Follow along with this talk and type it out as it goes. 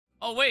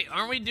Oh wait,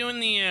 aren't we doing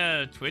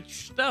the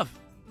Twitch stuff?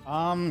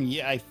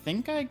 Yeah, I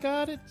think I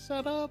got it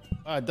set up.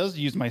 It does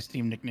use my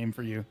Steam nickname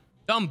for you.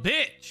 Dumb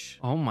bitch.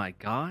 Oh my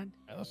god.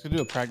 All right, let's go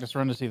do a practice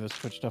run to see if this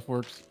Twitch stuff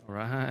works.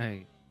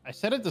 Right. I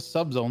set it to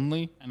subs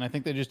only, and I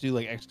think they just do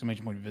like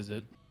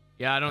 !visit.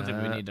 Yeah, I don't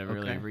think we need to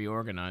really okay.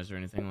 reorganize or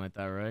anything like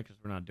that, right? Because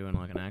we're not doing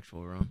like an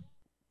actual run.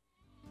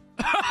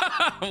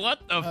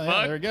 What the fuck?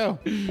 Yeah, there we go.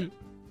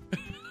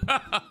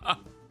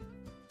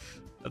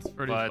 That's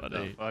pretty What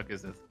funny. the fuck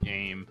is this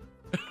game?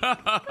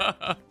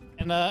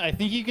 And I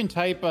think you can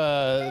type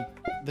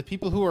the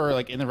people who are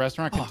like in the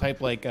restaurant can type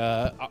like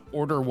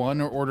order 1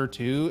 or order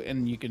 2,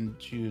 and you can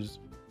choose.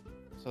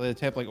 So they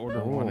type like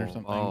order 1 or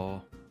something.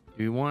 Oh,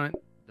 do you want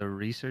the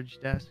research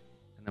desk,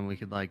 and then we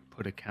could like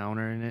put a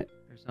counter in it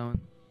or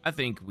something? I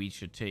think we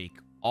should take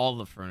all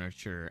the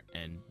furniture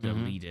and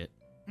delete it.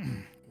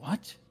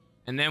 What?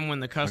 And then when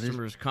the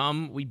customers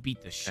come, we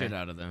beat the shit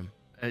out of them.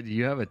 Do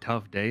you have a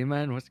tough day,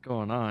 man? What's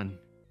going on?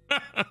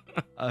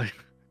 I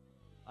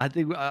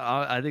think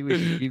we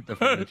should keep the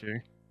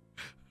furniture.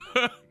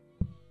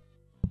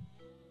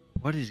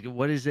 What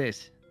is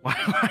this? Why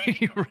are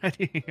you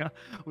ready?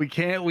 We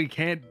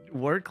can't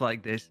work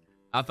like this.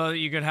 I thought that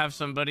you could have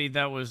somebody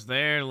that was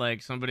there,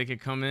 like somebody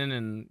could come in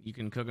and you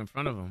can cook in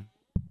front of them.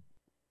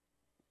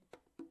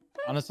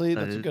 Honestly,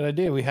 that's a good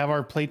idea. We have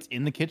our plates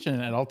in the kitchen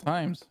at all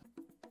times.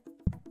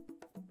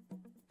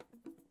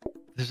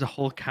 There's a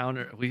whole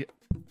counter. We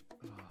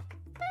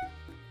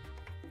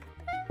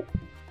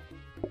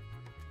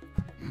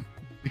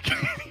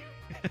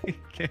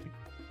can't.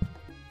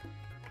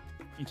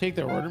 You take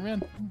their order,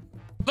 man.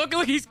 Look,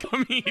 he's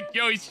coming.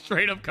 Yo, he's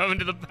straight up coming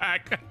to the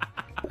back.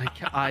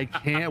 I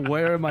can't.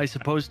 Where am I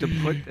supposed to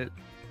put it?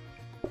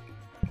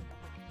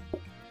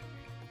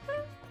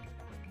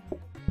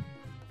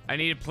 I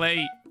need a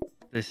plate.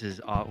 This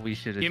is. We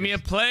should have. Give me a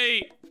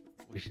plate.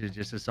 We should have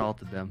just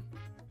assaulted them.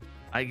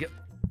 I get.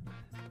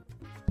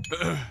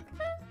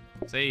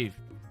 Save.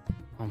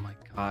 Oh my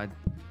god.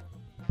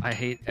 I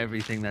hate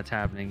everything that's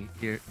happening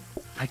here.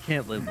 I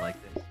can't live like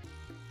this.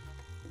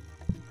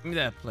 Give me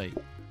that plate.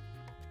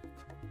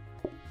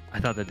 I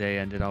thought the day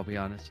ended, I'll be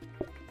honest.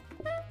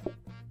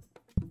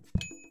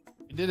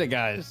 We did it,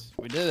 guys.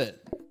 We did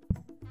it.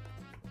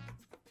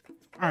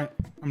 All right,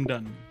 I'm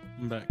done.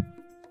 I'm back.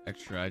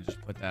 Extra, I just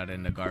put that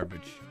in the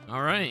garbage.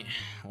 All right,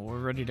 well, we're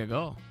ready to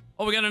go.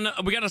 Oh, we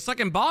got a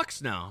second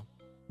box now.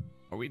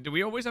 Do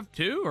we always have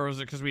 2, or is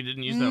it because we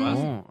didn't use that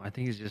last time? I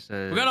think it's just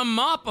a. We got a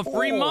mop, a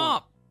free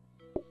mop.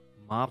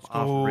 Mop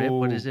off rip.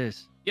 What is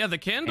this? Yeah, the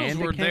candles And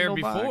the were there candle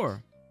box?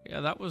 before.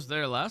 Yeah, that was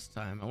there last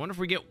time. I wonder if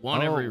we get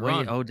one every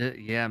run. Oh,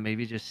 yeah,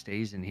 maybe it just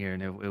stays in here,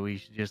 and we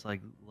should just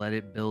like let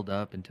it build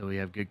up until we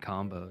have good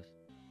combos.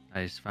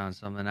 I just found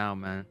something out,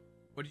 man.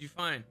 What did you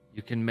find?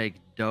 You can make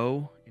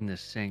dough in the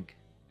sink.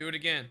 Do it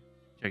again.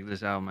 Check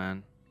this out,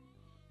 man.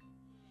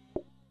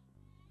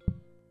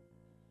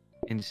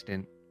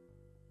 Instant.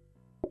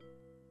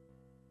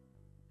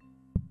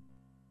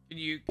 Can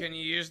you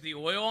use the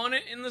oil on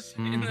it in the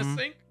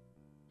sink?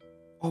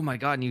 Oh my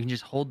god, and you can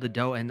just hold the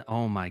dough and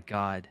oh my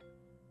god.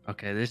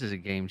 Okay, this is a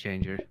game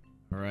changer.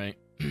 All right.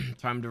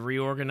 Time to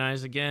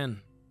reorganize again.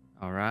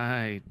 All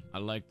right. I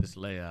like this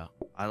layout.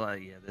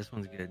 Yeah, this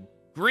one's good.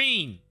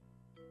 Green.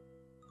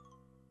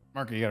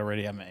 Marco, you got it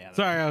ready.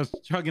 Sorry, I was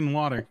chugging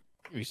water.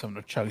 Give you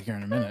something to chug here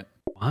in a minute.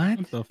 What?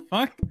 What the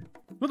fuck?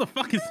 What the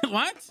fuck is it?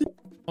 What?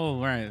 Oh,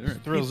 right.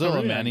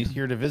 Thrillzilla, man. He's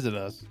here to visit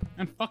us.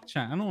 And fuck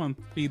chat. I don't want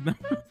to feed them.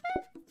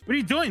 What are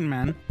you doing,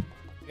 man?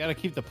 You gotta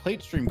keep the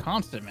plate stream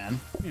constant, man.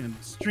 You know,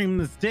 stream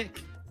this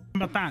dick.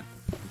 How about that?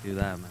 Do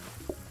that, man.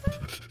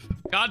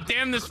 God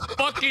damn this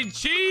fucking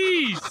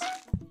cheese!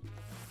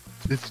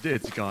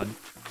 It's gone.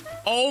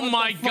 Oh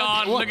my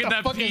god, What look at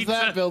that the fuck pizza. is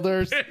that,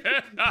 builders? You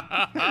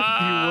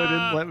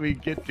wouldn't let me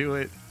get to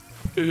it.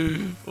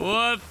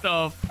 What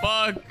the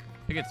fuck? I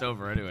think it's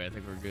over anyway. I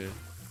think we're good.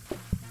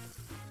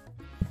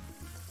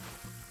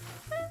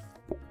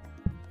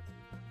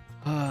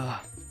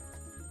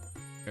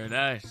 Very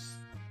nice.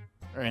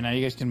 All right, now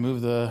you guys can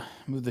move the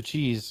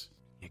cheese.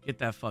 Yeah, get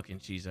that fucking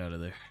cheese out of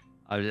there.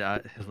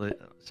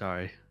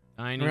 Sorry.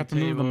 Dining We have to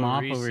move the table,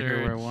 mop over here where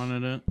I research,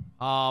 wanted it.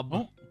 hob,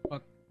 Oh,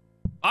 fuck.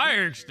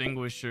 fire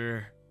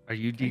extinguisher. Are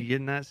you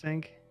getting that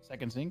sink?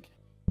 Second sink.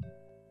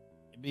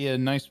 It'd be a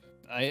nice.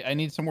 I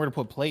need somewhere to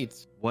put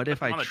plates. What if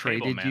That's I on the table,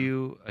 traded man.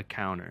 you a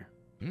counter?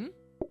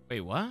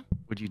 Wait, what?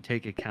 Would you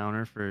take a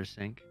counter for a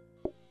sink?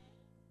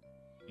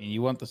 And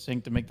you want the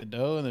sink to make the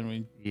dough, and then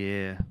we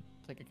Yeah.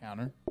 take a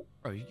counter.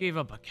 Bro, you gave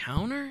up a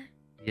counter?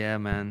 Yeah,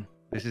 man.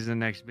 This is the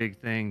next big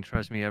thing.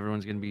 Trust me,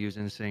 everyone's gonna be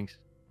using sinks.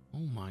 Oh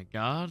my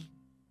god.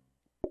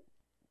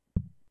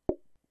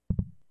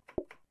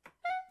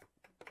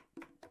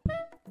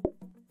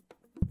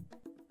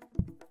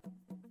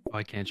 Oh,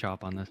 I can't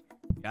chop on this.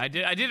 Yeah, I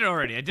did it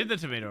already. I did the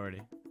tomato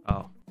already.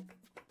 Oh.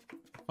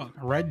 Fuck.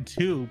 Red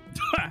tube.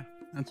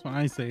 That's what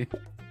I say.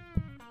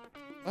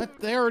 What?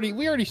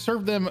 We already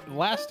served them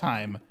last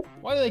time.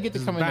 Why do they get to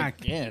This is come in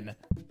back. again?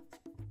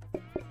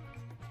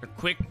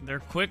 They're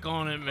quick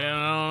on it, man.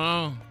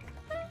 I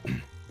don't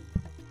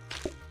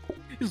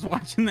know. Just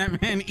watching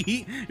that man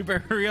eat. You better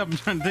hurry up. I'm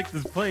trying to take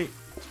this plate.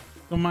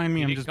 Don't mind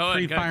me. I'm just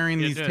pre-firing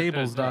these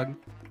tables, dog.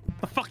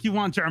 The fuck you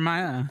want,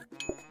 Jeremiah?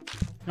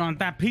 You want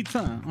that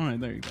pizza? All right,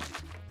 there you go.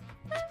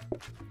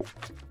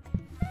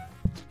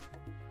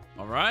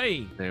 All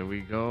right. There we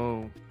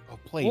go. Oh,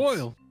 plates.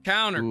 Oil.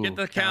 Counter. Ooh, Get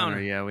the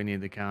counter. Yeah, we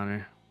need the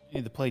counter. You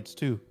need the plates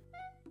too.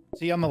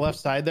 See on the left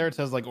side there, it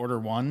says like order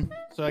 1.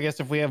 So I guess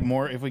if we have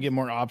more, if we get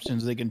more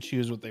options, they can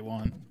choose what they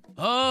want.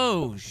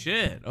 Oh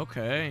shit.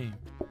 Okay.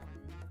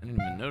 I didn't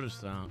even notice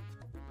that.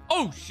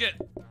 Oh shit.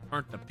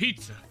 Burnt the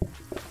pizza.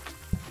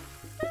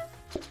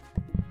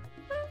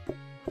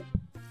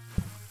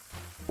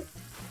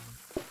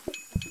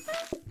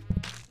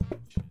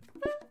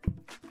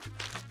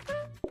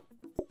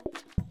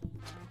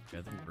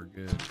 I think we're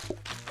good.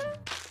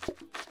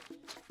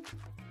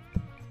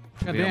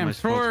 Goddamn,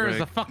 Thrower is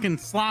a fucking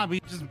slob. He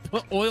just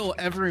put oil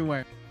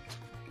everywhere.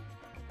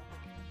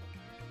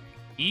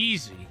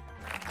 Easy.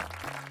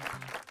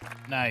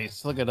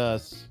 Nice. Look at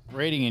us.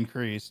 Rating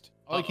increased.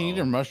 All you can eat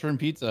are mushroom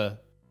pizza.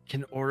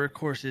 Can order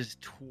courses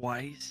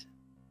twice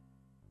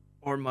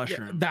or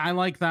mushroom? Yeah, I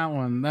like that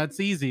one. That's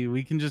easy.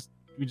 We just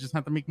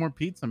have to make more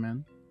pizza,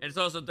 man. It's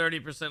also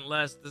 30%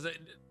 less.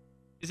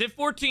 Is it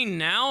 14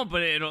 now,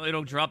 but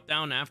it'll drop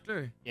down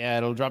after? Yeah,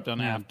 it'll drop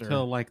down after.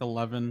 Till like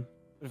 11.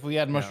 If we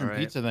add mushroom right.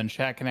 pizza, then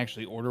chat can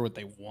actually order what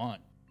they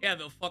want. Yeah,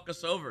 they'll fuck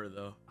us over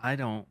though. I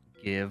don't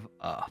give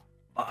a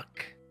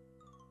fuck.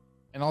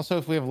 And also,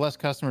 if we have less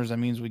customers, that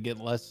means we get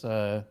less.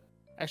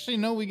 Actually,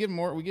 no, we get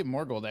more. We get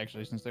more gold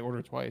actually, since they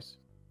order twice.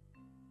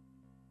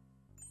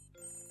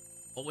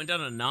 Oh, went down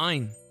to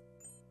 9.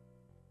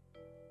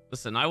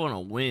 Listen, I want to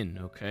win,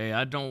 okay?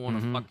 I don't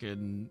want to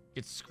fucking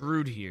get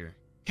screwed here.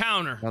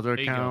 Counter. Another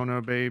There you go.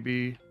 counter,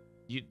 baby.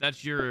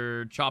 That's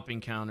your chopping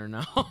counter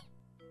now.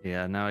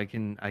 Yeah, now I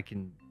can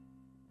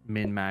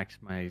min-max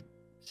my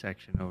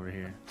section over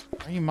here.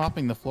 Why are you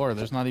mopping the floor?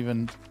 It's not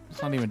even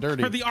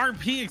dirty. For the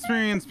RP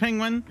experience,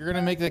 Penguin. You're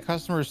gonna make the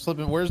customers slip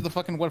in. Where's the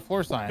fucking wet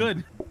floor sign?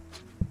 Good.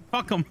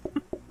 Fuck them.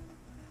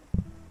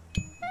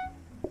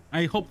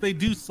 I hope they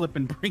do slip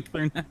and break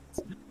their necks.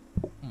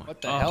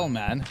 What the hell,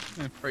 man?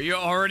 Or you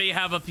already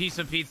have a piece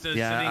of pizza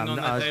Yeah, sitting on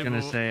the I was table.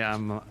 gonna say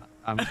I'm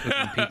cooking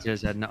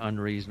pizzas at an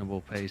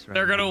unreasonable pace right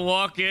They're now. gonna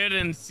walk in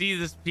and see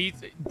this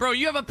pizza. Bro,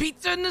 you have a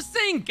pizza in the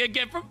sink.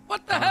 Get from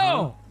what the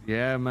hell?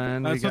 Yeah,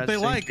 man. That's we what got they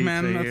sink like, pizza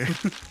man. here.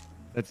 That's,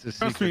 That's the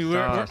trust secret me,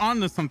 we're sauce. on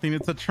to something.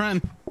 It's a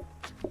trend.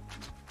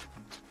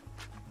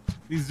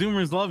 These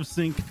Zoomers love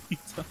sink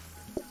pizza.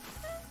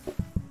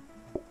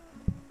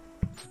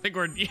 I think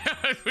we're we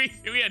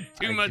had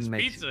too I much can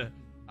make- pizza.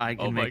 I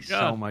can Oh my make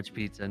God. so much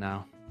pizza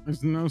now.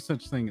 There's no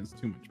such thing as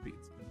too much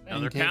pizza.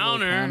 Another Table,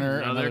 counter.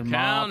 Another mop.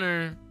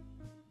 counter.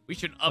 We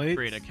should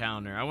upgrade a Plates.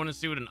 counter. I want to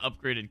see what an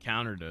upgraded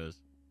counter does.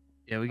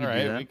 Yeah, we All can do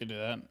right, that. we could do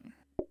that.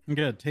 We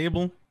get a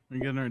table. We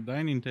get our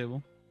dining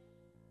table.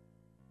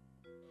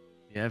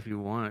 Yeah, if you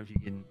want, if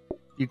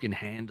you can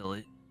handle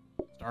it.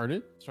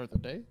 Start the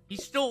day.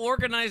 He's still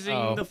organizing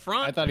Oh, the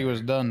front. I thought he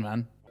was done,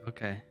 man.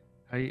 Okay.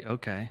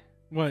 Okay.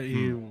 What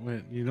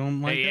you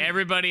don't like? Hey, it?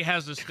 everybody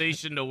has a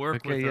station to work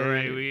Okay, with, yeah, all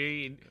right?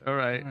 yeah. All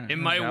right. Alright. It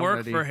might I'm work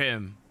ready. for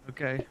him.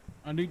 Okay.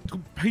 I need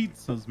 2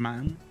 pizzas,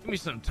 man. Give me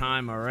some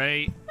time, all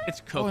right?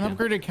 It's Oh, cooking. an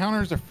upgraded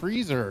counter is a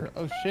freezer.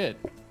 Oh shit.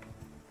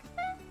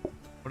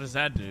 What does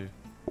that do?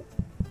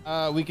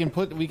 We can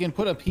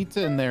put a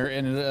pizza in there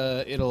and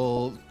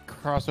it'll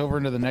cross over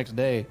into the next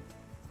day.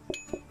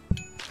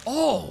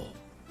 Oh!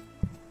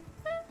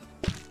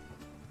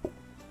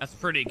 That's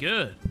pretty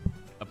good.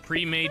 A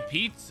pre-made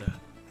pizza.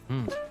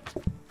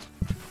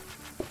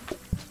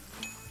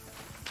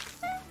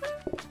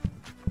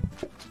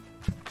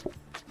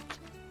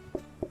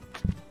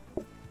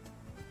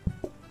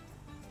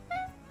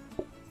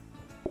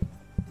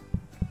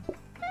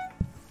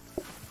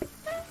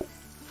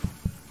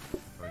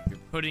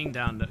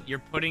 You're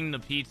putting the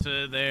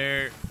pizza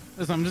there.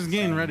 Listen, I'm just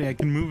getting ready. I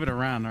can move it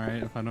around, all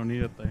right, if I don't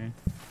need it there.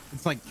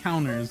 It's like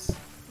counters.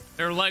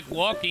 They're like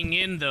walking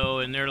in though,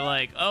 and they're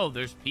like, "Oh,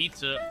 there's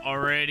pizza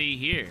already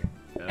here."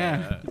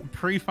 Yeah,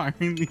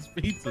 pre-firing these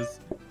pizzas.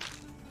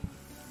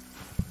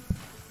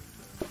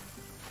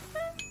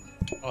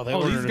 Oh, they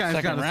Oh, ordered these guys a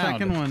second got a round.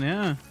 second one,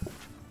 yeah.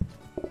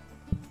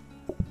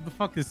 What the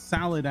fuck is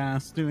salad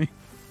ass doing?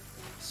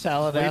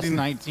 Salad ass Waiting.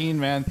 19,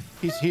 man.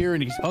 He's here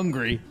and he's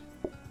hungry.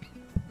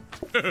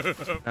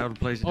 That would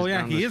place Oh, yeah,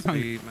 down he the is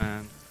hungry. street,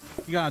 man.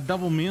 You got a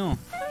double meal.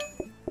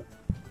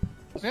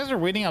 Those guys are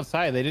waiting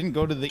outside. They didn't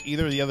go to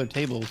either of the other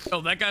tables.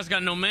 Oh, that guy's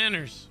got no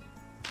manners.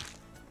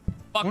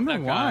 Fuck Wonder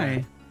that guy.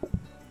 why.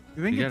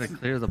 You think You it's gotta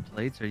clear the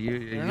plates. Are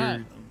you? They're not.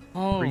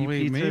 oh Free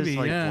wait, pizzas maybe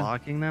like yeah.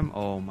 blocking them?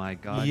 Oh my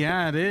god.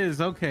 Yeah, it is.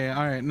 Okay,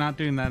 all right, not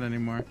doing that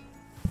anymore.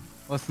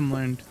 Lesson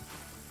learned.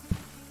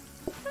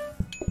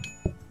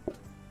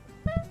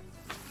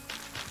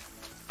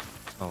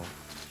 Oh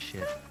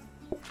shit.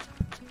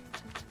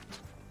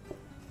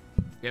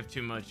 You have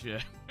too much. Yeah.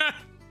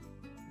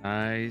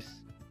 Nice.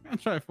 I'll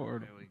try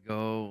forward. There we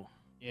go.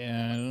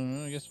 Yeah,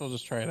 I guess we'll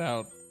just try it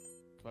out.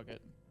 Fuck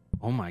it.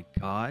 Oh my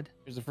god.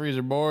 Here's the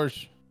freezer,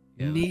 boys.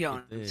 Yeah, let's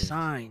Neon get this.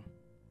 sign.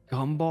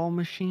 Gumball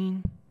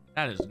machine?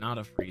 That is not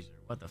a freezer.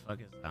 What the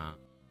fuck is that?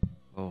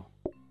 Oh.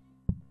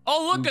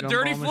 Oh, look, a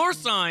dirty Gumball floor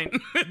machine? sign.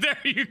 There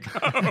you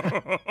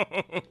go.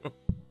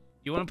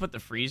 You want to put the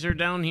freezer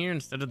down here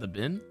instead of the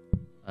bin?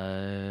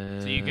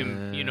 So you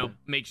can, you know,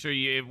 make sure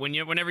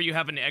whenever you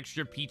have an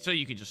extra pizza,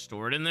 you can just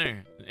store it in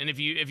there. And if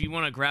you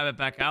want to grab it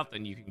back out,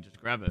 then you can just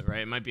grab it,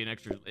 right? It might be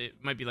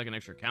like an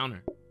extra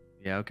counter.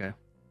 Yeah, okay.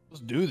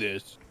 Let's do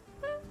this.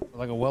 We're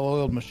like a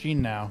well-oiled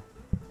machine now.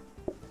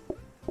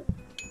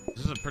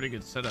 This is a pretty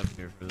good setup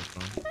here for this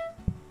one.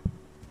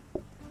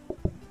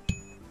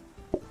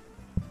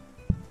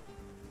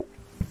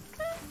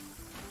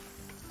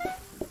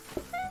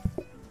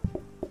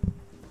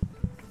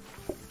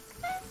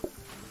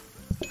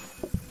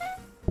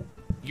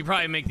 You could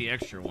probably make the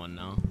extra one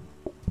now.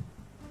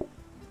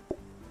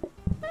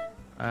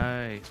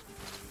 Alright.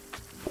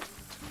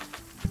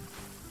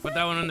 Put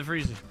that one in the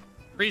freezer.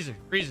 Freezer.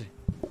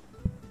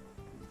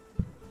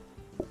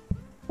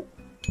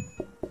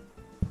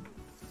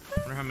 I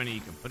wonder how many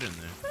you can put in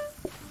there.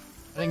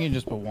 I think you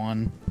just put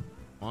one.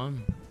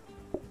 One.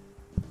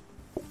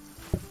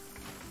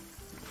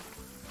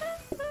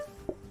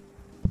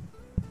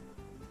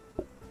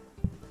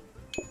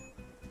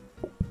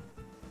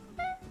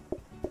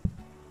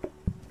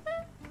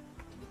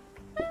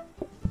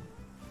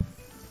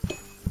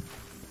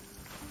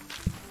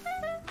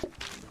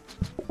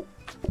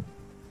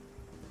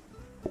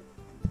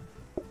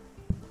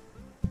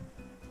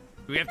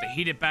 Do we have to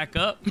heat it back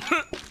up?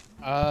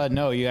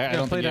 No, I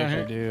don't think you down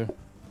actually here. do.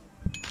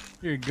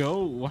 Here you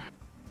go.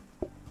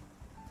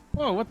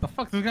 Whoa, what the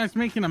fuck? This guy's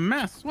making a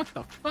mess. What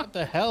the fuck? What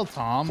the hell,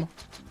 Tom?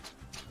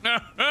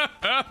 There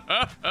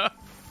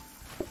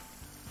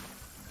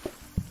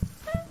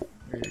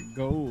you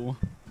go.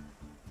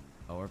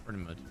 Oh, we're pretty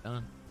much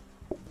done.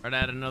 Try to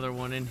add another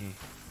one in here.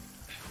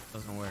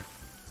 Doesn't work.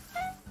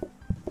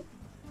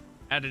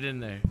 Add it in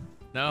there.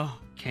 No.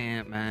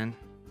 Can't, man.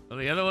 Well,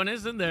 the other one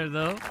is in there,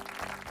 though.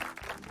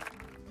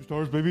 2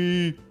 stars,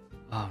 baby.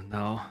 Oh,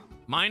 no.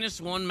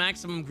 -1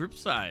 maximum group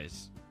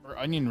size. Or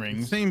onion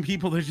rings. Same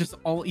people, they're just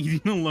all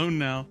eating alone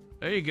now.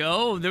 There you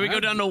go. There we go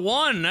down to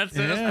 1. That's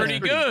pretty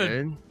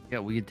good. Yeah,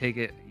 we could take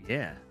it.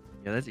 Yeah,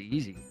 that's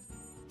easy.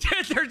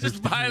 They're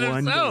just by 1 to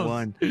themselves.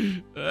 1.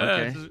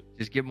 Okay,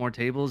 just get more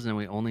tables, and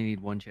we only need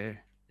 1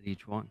 chair at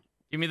each one.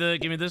 Give me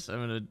this. I'm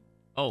gonna.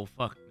 Oh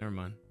fuck. Never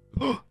mind.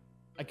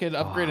 I could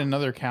upgrade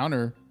another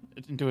counter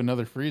into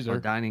another freezer. Or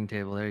dining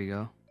table. There you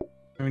go.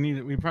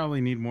 We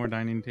probably need more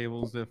dining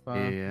tables if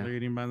they're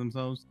eating by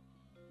themselves.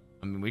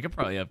 I mean, we could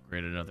probably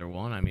upgrade another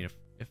one. I mean, if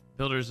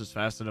Builders is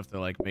fast enough to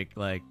like make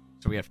like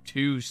so we have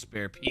 2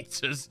 spare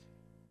pizzas.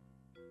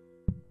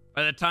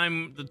 By the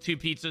time the 2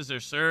 pizzas are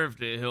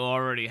served, he'll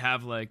already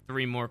have like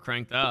 3 more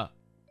cranked up.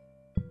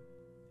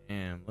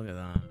 Damn, look at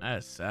that.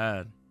 That's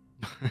sad.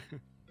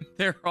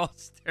 They're all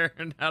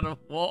staring at a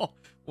wall.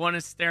 One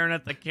is staring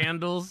at the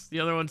candles. The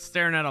other one's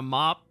staring at a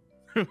mop.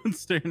 Everyone's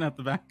staring at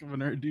the back of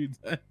another dude's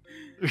head.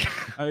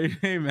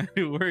 Hey man,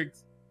 it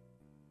works.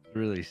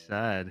 Really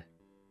sad.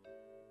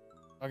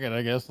 Okay,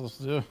 I guess let's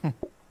do.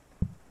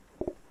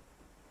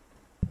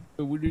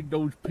 We need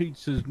those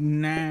pizzas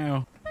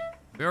now.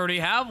 We already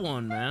have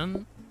one,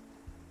 man.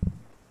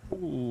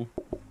 Ooh,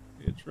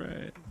 it's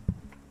right.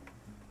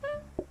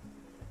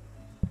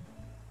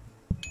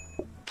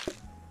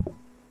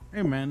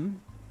 Hey man,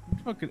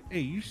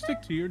 you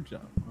stick to your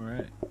job, all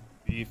right?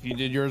 If you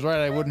did yours right,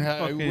 I wouldn't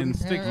have. Fucking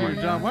stick to your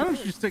job. Why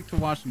don't you stick to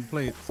washing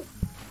plates?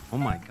 Oh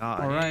my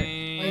god. All right.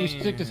 You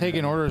stick to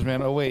taking orders,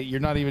 man. Oh wait, you're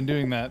not even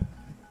doing that.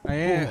 I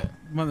am,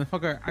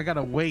 motherfucker. I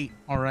gotta wait,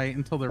 all right,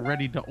 until they're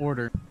ready to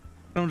order.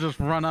 Don't just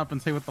run up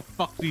and say, "What the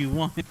fuck do you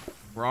want?"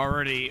 We're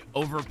already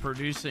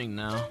overproducing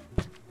now.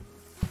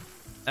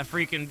 That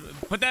freaking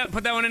put that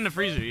one in the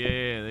freezer.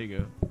 Yeah, there you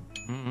go.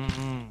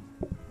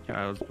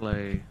 Child's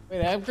play.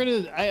 Wait, I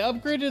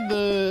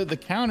upgraded the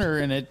counter,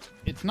 and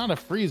it's not a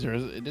freezer.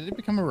 Did it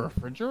become a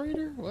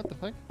refrigerator? What the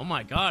fuck? Oh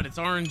my god, it's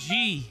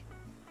RNG.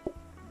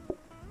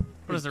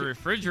 What does a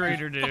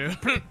refrigerator do?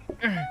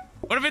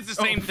 What if it's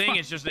the same thing?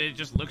 It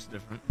just looks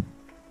different.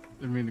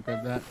 Didn't mean to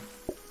grab that.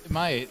 It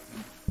might.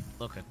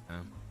 Look at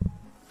them.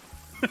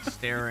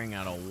 Staring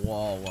at a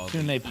wall while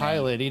Soon they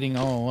pilot eating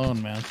all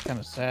alone, man. It's kind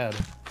of sad.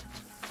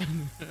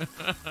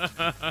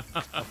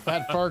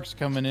 Fat Park's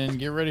coming in.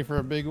 Get ready for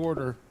a big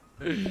order.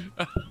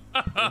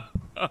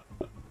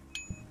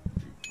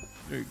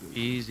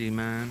 Easy,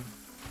 man.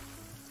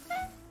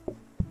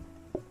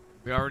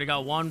 We already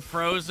got 1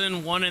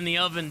 frozen, 1 in the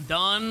oven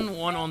done,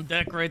 1 on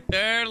deck right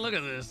there. Look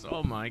at this.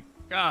 Oh my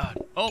god.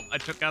 Oh, I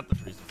took out the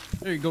freezer.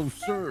 There you go,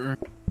 sir.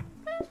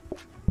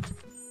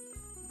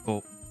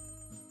 Oh.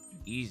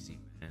 Easy,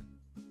 man.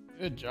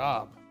 Good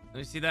job. Let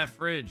me see that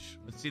fridge.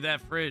 Let's see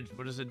that fridge.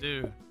 What does it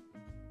do?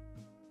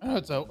 Oh,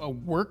 it's a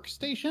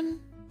workstation?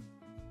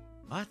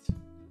 What?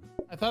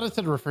 I thought it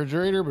said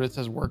refrigerator, but it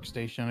says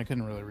workstation. I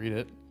couldn't really read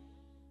it.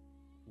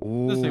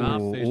 This ain't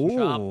Chop, workstation.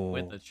 chop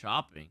with the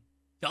chopping.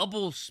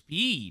 Double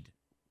speed.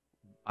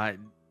 Man,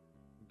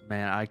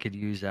 I could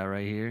use that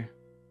right here.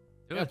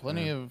 Do We got it,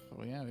 plenty man. of.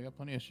 Well, yeah, we got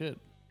plenty of shit.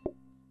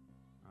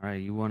 All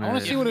right, you want I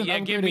want to see what an Yeah,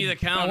 upgraded. give me the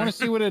counter. I want to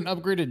see what an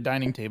upgraded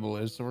dining table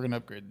is. So we're gonna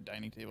upgrade the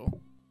dining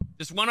table.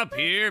 Just one up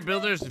here,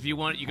 builders. If you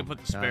want, you can put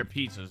the spare God.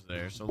 pizzas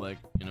there. So like,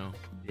 you know.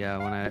 Yeah,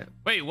 when I.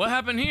 Wait, what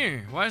happened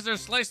here? Why is there a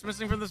slice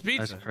missing from this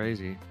pizza? That's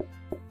crazy.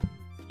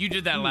 You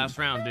did that last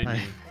round, didn't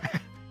you?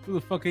 Who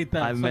the fuck ate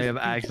that? I may slice have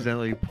of pizza?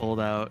 accidentally pulled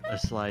out a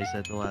slice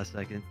at the last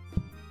second.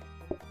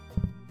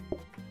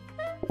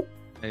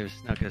 May have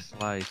snuck a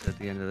slice at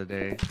the end of the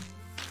day.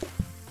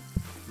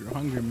 You're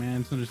hungry,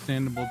 man. It's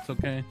understandable. It's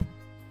okay.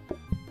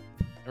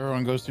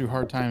 Everyone goes through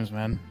hard times,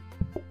 man.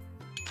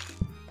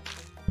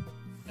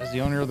 As the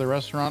owner of the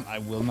restaurant, I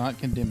will not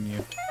condemn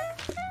you.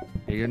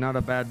 Yeah, you're not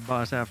a bad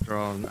boss after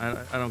all.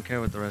 I don't care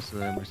what the rest of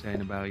them are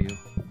saying about you.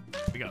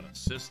 We got a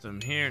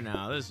system here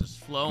now. This is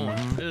flowing.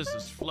 Mhm. This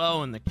is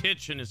flowing. The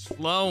kitchen is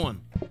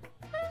flowing.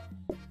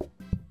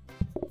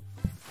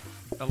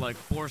 Got like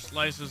 4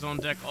 slices on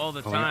deck all the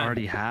Oh, time. I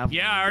already have.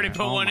 Yeah, I already there.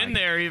 put Oh one my in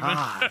there even.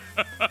 God.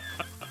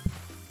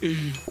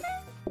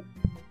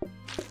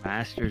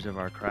 Masters of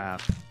our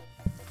craft.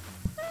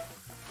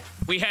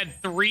 We had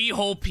 3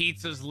 whole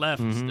pizzas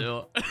left Mhm.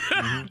 still.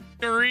 Mhm.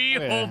 3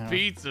 Oh, yeah. whole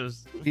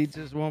pizzas.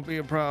 Pizzas won't be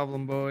a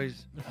problem,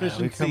 boys.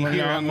 Efficiency come a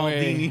here at long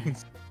way.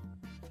 Maldini's.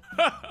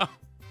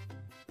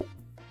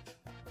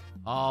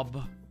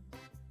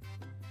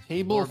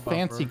 Table Lord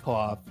fancy Buffer.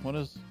 cloth. What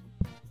is?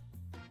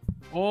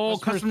 Oh,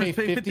 Customers customers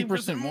pay pay 50%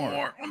 50%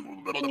 more.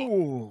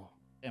 more.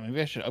 Yeah,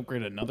 maybe I should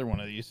upgrade another one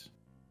of these.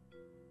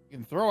 You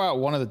can throw out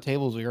one of the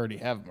tables we already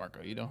have,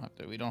 Marco. You don't have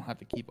to. We don't have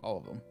to keep all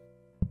of them.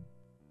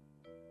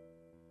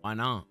 Why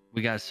not?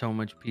 We got so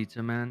much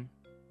pizza, man.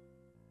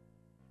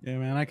 Yeah,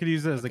 man. I could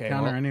use it as Okay, a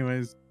counter well-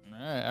 anyways. All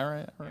right, all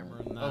right. All Yeah, we're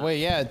right. in Oh that. wait,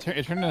 yeah, it turned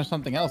into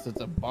something else.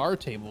 It's a bar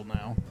table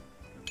now.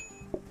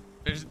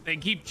 They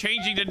keep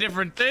changing to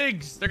different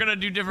things. They're gonna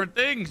do different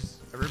things.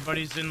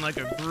 Everybody's in like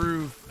a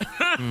groove.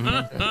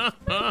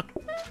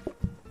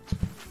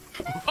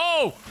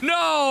 Oh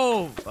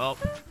no! Well,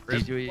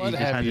 You What just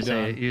have had you to say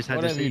done? it. You just had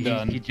What to have say you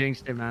done? You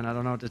jinxed it, man. I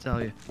don't know what to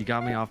tell you. You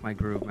got me off my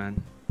groove,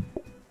 man.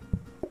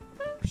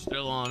 we're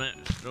still on it.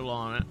 Still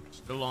on it.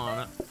 Still on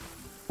it.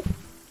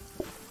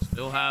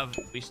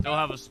 We still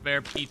have a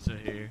spare pizza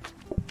here.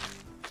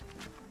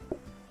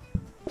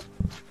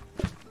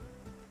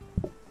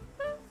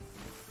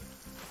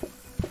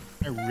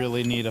 I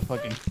really need a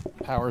fucking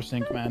power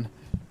sink, man.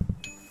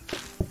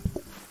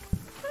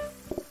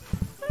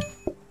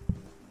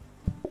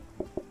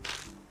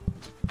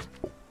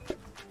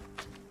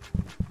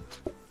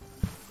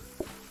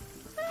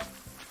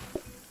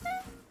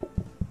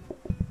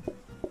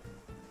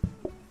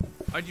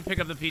 Why'd you pick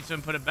up the pizza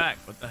and put it back?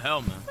 What the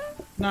hell, man?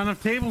 Not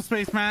enough table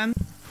space, man.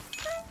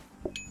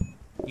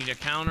 Need a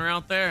counter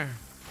out there?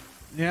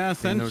 Yeah,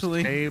 Clean those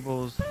essentially.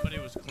 tables. Somebody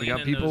was We got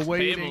cleaning people those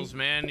waiting. tables,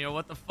 man. Yo,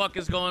 what the fuck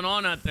is going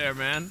on out there,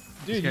 man?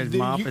 This guy's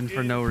mopping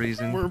for no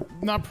reason. We're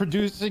not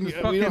producing. This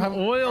We fucking don't have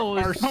oil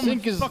Our is some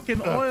sink is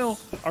fucking oil.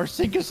 Our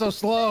sink is so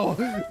slow.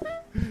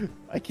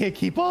 I can't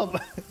keep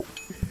up.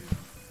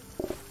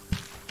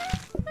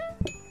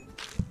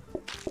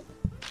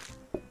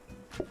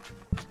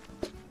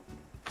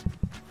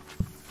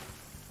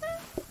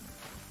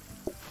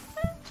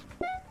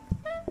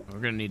 We're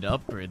gonna need to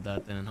upgrade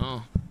that then, huh?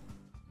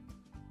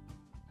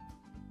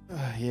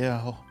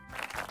 Yeah.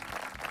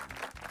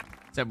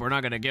 Except we're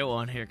not gonna get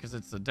one here because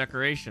it's the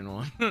decoration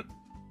one.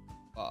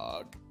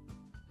 Fuck.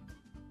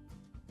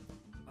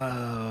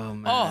 Oh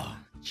man. Oh,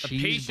 the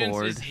Cheese patience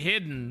board. is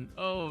hidden.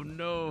 Oh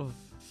no.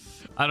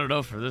 I don't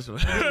know for this one.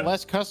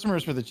 Less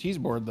customers for the cheese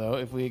board though.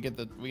 If we get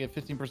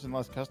 15%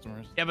 less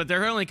customers. Yeah, but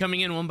they're only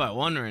coming in one by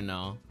one right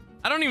now.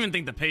 I don't even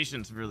think the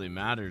patience really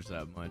matters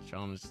that much,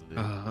 honestly.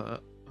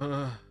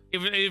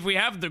 If we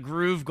have the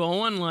groove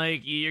going,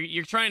 like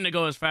you're trying to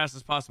go as fast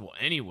as possible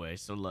anyway,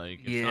 so like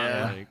it's Yeah.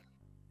 not like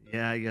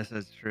Yeah, I guess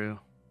that's true.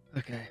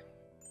 Okay.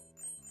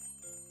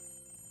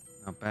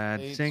 Not bad.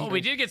 Hey, Sink. oh,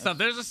 we did get stuff.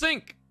 There's a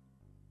sink.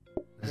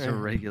 That's a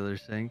regular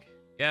sink.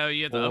 Yeah,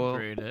 you have to Oil.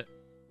 upgrade it.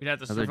 We'd have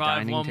to Another survive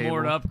dining one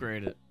more to table.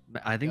 upgrade it.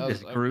 I think Yeah,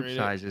 this let's group upgrade it.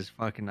 size is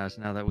fucking us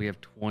now that we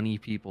have 20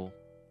 people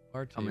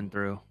Our coming table.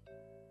 through.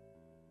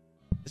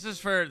 This is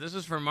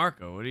for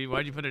Marco.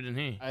 Why'd you put it in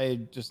here? I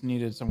just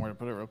needed somewhere to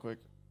put it real quick.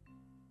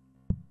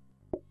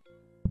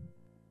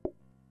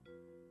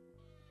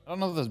 I don't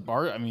know if this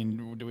bar. I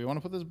mean, do we want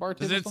to put this bar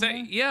table? Does it say?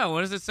 somewhere? Yeah.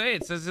 What does it say?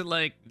 It says it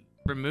like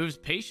removes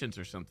patience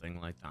or something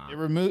like that.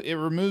 It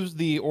removes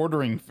the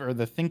ordering for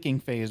the thinking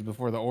phase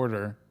before the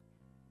order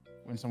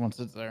when someone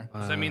sits there.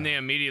 Does that mean they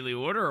immediately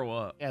order or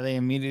what? Yeah, they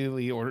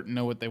immediately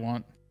know what they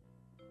want.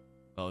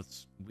 Well,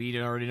 we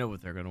already know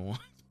what they're gonna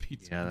want.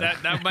 Pizza. Yeah,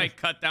 That might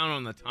cut down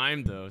on the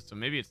time though, so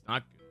maybe it's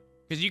not good.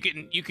 Because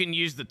you can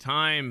use the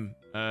time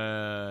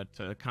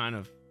to kind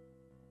of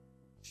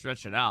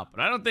stretch it out,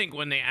 but I don't think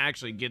when they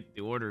actually get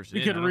the orders We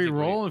in, could I don't think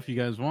re-roll if you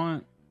guys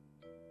want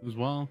as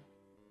well.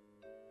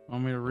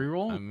 Want me to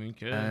re-roll? I mean,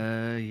 could.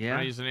 I'm yeah.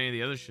 not using any of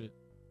the other shit.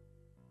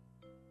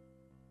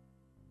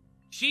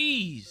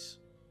 Cheese.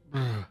 All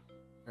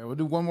right, we'll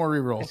do one more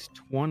reroll. It's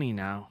 20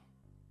 now.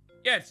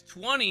 Yeah, it's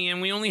 20,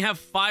 and we only have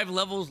 5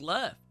 levels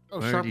left. Oh,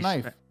 Where sharp did he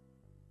knife.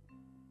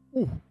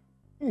 spe-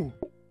 Ooh.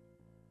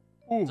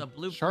 Ooh, It's a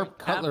blueprint sharp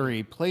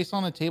cutlery. Place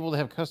on the table to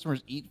have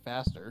customers eat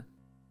faster.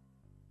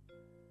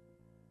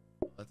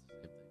 Let's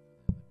skip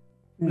that.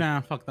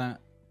 Nah, fuck that.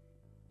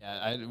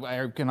 Yeah,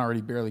 I can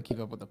already barely keep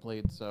up with the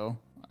plate, so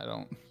I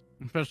don't.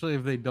 Especially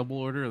if they double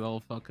order, they'll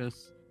fuck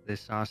us.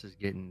 This sauce is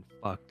getting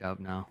fucked up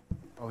now.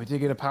 Oh, we did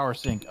get a power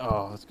sink.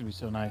 Oh, that's gonna be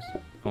so nice.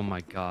 Oh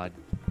my god.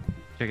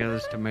 Check out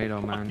this tomato,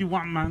 Fuck man. you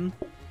want, man?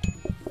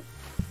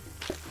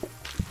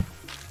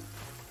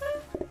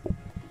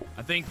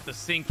 I think the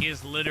sink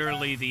is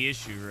literally the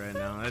issue right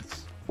now.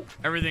 It's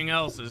everything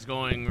else is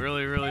going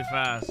really, really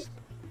fast.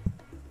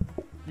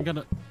 You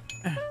gotta.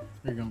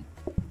 There you go.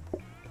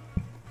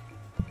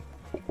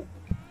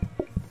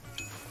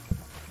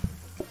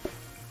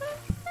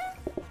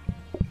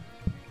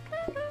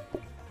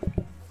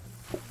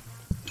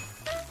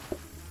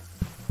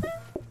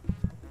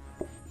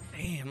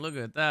 Damn, look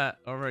at that.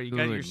 All right, you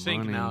got your Good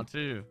sink money. now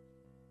too.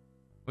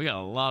 We got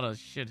a lot of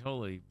shit.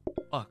 Holy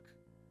fuck.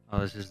 Oh,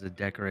 this is the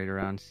decorate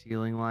around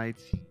ceiling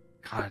lights.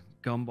 God,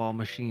 gumball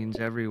machines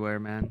everywhere,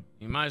 man.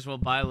 You might as well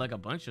buy like a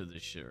bunch of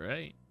this shit,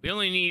 right?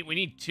 We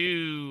need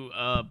 2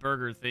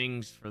 burger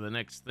things for the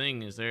next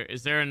thing. Is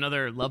there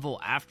another level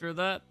after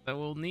that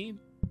we'll need?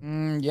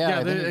 Yeah,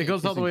 I think it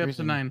goes all keeps the way up to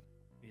increasing. 9.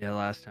 Yeah,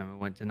 last time it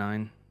went to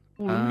 9.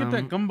 Oh, let me get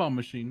that gumball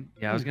machine.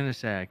 Yeah, I was gonna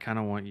say I kind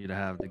of want you to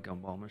have the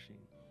gumball machine.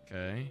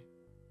 Okay.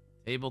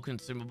 Table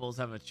consumables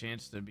have a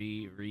chance to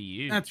be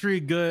reused. That's pretty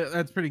good.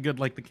 That's pretty good.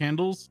 Like the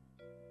candles,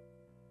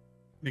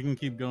 they can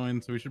keep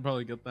going. So we should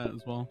probably get that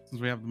as well,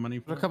 since we have the money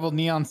for Put a it. couple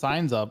neon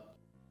signs up.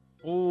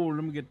 Oh,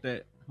 let me get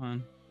that.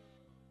 Hold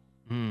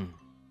on.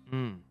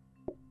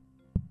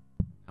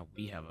 Now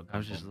we have a I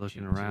was just gumball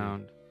looking machine, too.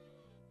 around.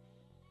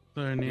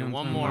 Sorry, neon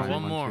one sign. more, Mine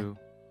one more. too.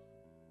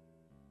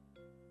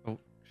 Oh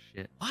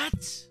shit.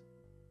 What?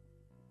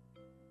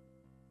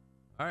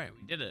 All right,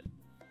 we did it.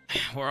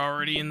 We're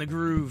already in the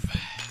groove.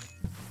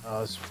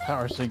 Oh, this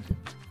power sink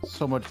is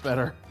so much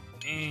better.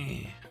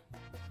 Eh.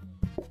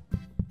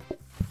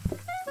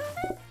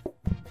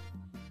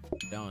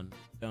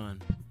 Done.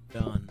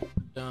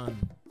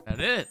 That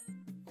it?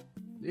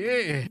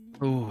 Yeah.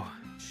 Ooh.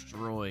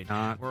 Destroyed.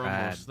 Not We're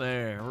bad. almost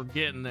there. We're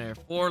getting there.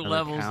 4 Another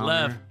levels counter.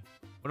 left.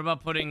 What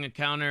about putting a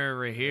counter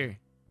right here?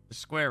 The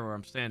square where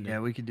I'm standing. Yeah,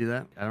 we could do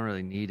that. I don't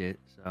really need it,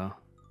 so.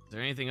 Is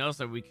there anything else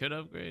that we could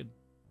upgrade?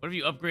 What if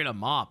you upgrade a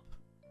mop?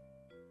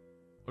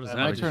 What is That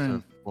that? might Just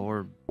turn- a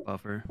floor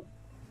buffer.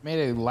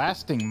 Made a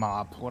lasting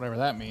mop, whatever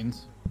that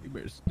means. You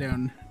better sit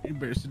down. You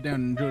better sit down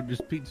and enjoy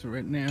this pizza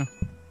right now.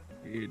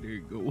 Yeah, there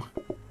you go.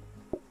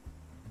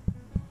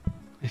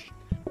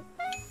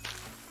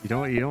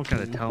 You don't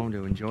gotta tell him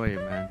to enjoy it,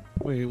 man.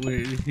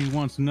 Wait. He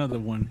wants another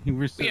one. He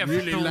We have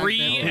really liked 3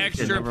 that one.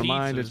 extra Never pizzas.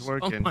 mind, it's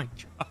working. Oh my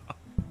god.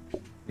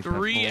 Make that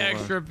 3 4.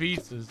 extra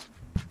pizzas.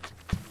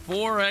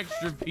 4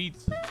 extra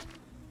pizzas.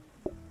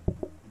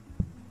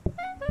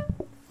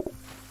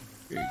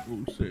 There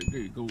you go, sir. There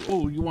you go.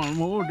 Oh, you want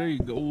more? There you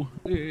go.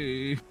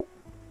 Hey.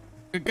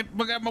 Get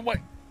out my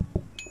way.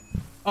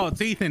 Oh,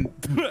 it's Ethan.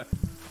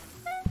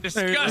 There's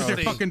your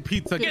Disgusting. fucking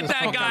pizza. Get the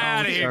that fuck guy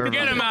out of here. Serve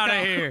Get him. him out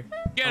of here.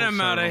 Get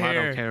him out of I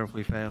don't here. care if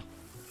we fail.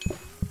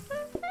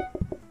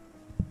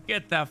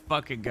 Get that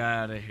fucking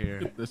guy out of here.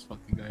 Get this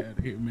fucking guy out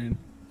of here, man.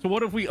 So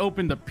what if we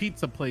opened a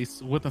pizza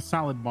place with a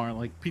salad bar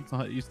like Pizza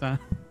Hut used to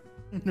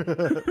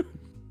have?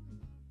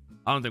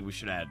 I don't think we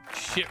should add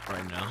shit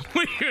right now.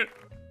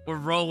 We're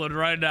rolling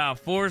right now.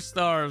 4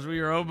 stars. We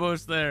are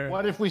almost there.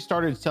 What if we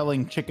started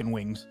selling chicken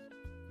wings?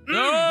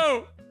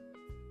 No!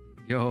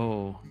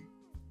 Yo,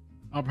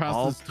 I'll all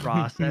process.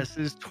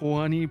 processes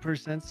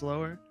 20%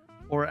 slower,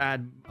 or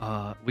add.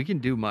 We can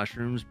do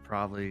mushrooms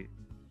probably.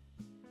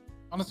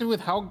 Honestly,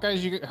 with how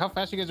fast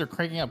you guys are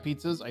cranking out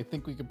pizzas, I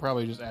think we could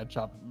probably just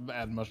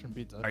add mushroom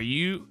pizza. Are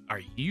you?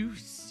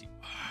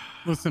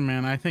 Listen,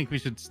 man, I think we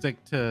should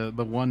stick to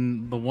the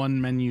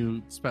one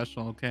menu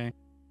special, okay?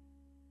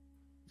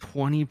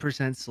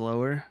 20%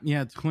 slower.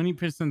 Yeah,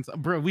 20%.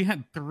 Bro, we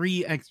had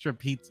 3 extra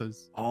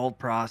pizzas. All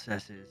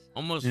processes.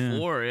 Almost Yeah.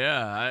 4,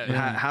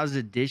 yeah. How's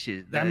the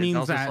dishes? That It's means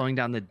also that- slowing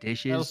down the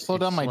dishes. That'll slow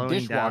It's down my slowing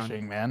down-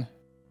 dishwashing, man.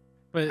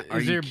 But Are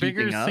is you there a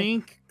bigger keeping up?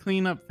 sink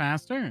clean up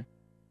faster?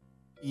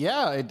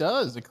 Yeah, it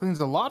does. It cleans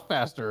a lot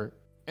faster.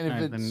 And if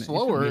Alright, then it's it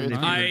slower, should be-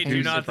 it's I I reduce do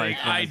it not by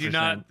think. I do 20%.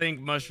 not think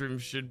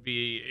mushrooms should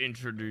be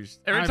introduced.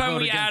 Every I time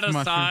vote we add a against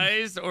mushrooms.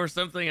 size or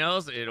something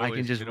else, it I always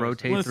can just it always-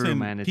 rotate through, Listen,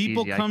 man. It's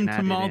people easy. I come can to add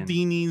it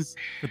in. Maldini's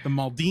with the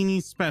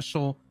Maldini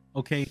special,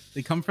 okay?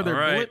 They come for their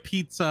All right. bullet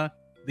pizza,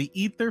 they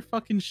eat their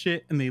fucking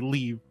shit, and they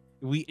leave.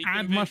 We He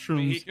add convinced me,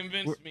 mushrooms. He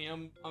convinced me.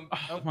 I'm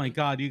Oh my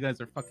god, you guys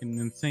are fucking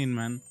insane,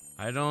 man.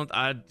 I don't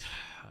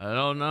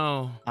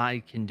know. I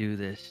can do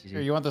this.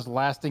 Here, you want this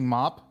lasting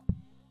mop?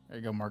 There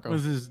you go, Marco. What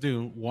does this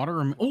do?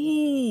 Water?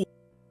 Oh!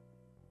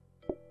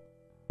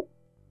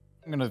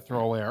 I'm gonna throw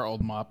away our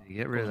old mop.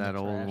 Get rid of Throw it in that the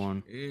old trash.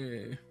 one.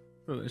 Yeah.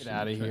 Throw that Get shit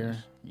out of in the here.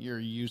 trash. You're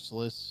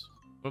useless.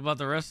 What about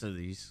the rest of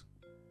these?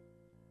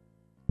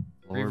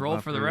 Floor Re-roll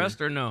for the buffer.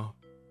 rest or no?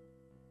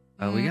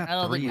 We I got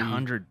don't think we-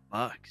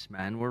 $300,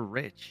 man. We're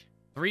rich.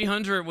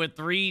 300 with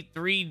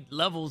three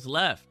levels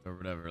left or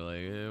whatever. Like,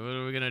 what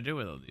are we gonna do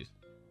with all these?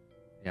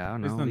 Yeah, I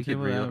don't Based know. on We could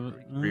table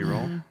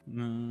re-roll.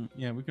 No,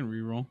 yeah, we can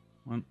re-roll.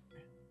 One.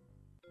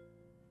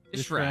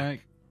 Dish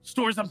rack.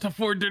 Stores up to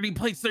 4 dirty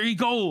plates. There you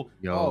go.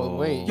 Yo. Oh,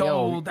 wait.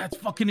 Yo, that's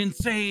fucking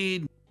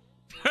insane.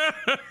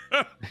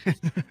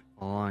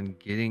 Hold on,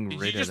 getting Did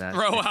rid you of just that.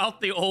 throw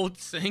out the old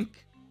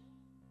sink?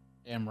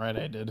 Damn right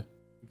I did.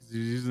 Because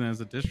he's using it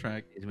as a dish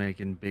rack. He's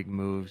making big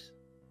moves.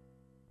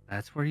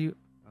 That's where you.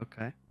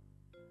 Okay.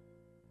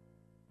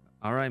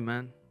 All right,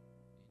 man.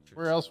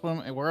 Where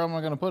am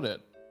I gonna put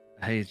it?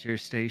 Hey, it's your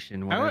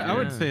station. I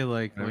would Yeah. say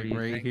like Whatever you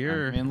right think,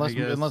 here. I mean,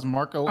 unless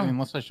Marco, Oh.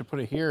 unless I should put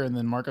it here, and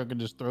then Marco could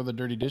just throw the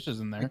dirty dishes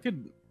in I there.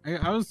 could.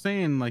 I was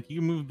saying like you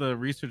can move the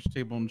research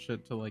table and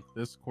shit to like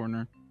this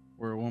corner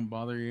where it won't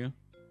bother you.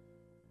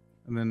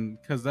 And then,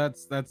 because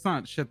that's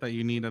not shit that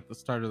you need at the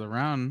start of the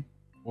round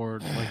or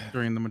like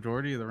during the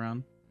majority of the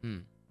round.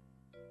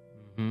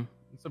 Mm-hmm.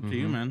 It's up to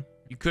you, man.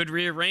 You could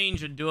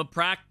rearrange and do a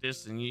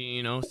practice, and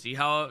you know see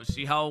how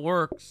it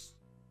works.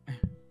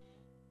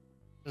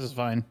 This is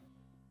fine.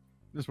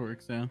 This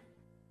works, yeah.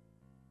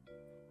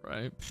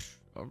 Right.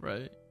 All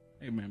right.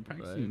 Hey man,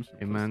 practicing.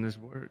 Hey, man, this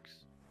works.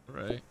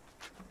 Right.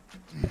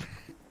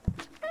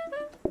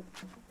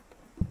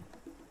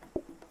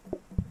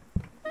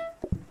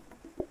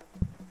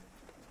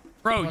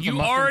 Bro, Want you some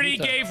mushroom already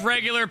pizza? gave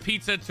regular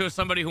pizza to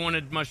somebody who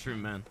wanted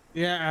mushroom, man.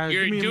 Yeah,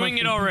 You're give me a doing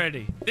it mushroom.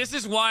 already. This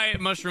is why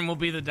mushroom will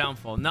be the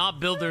downfall. Not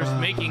builders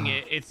making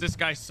it. It's this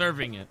guy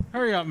serving it.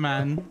 Hurry up,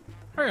 man.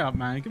 Hurry up,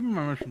 man. Give me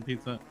my mushroom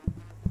pizza.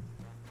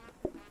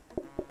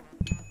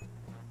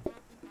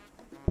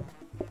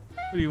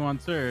 What do you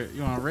want, sir?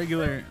 You want a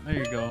regular? There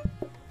you go.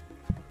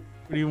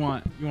 What do you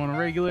want? You want a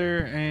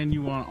regular, and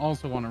you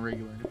also want a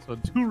regular. So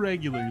 2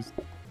 regulars.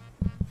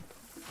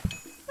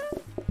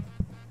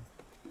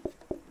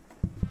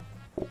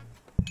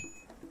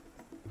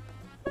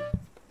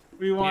 What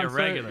do you want, Yeah, sir?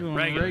 regular, You want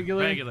a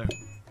regular.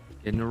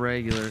 Getting a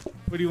regular.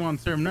 What do you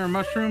want, sir? Another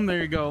mushroom? There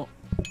you go.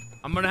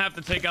 I'm gonna have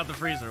to take out the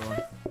freezer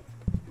one.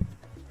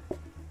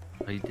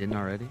 Oh, you didn't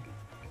already?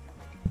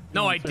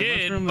 No, I Sir,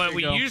 did, mushroom, but there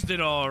we you go. used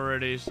it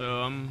already,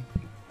 so I'm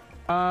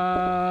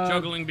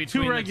juggling 2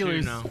 between the two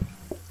regulars. now.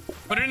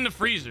 Put it in the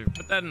freezer.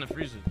 Put that in the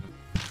freezer.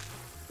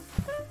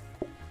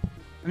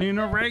 I need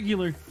a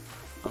regular.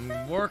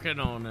 I'm working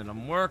on it.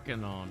 I'm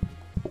working on it.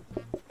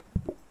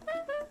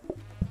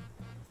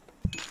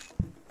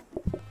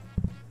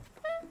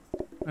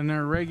 And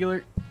they're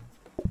regular.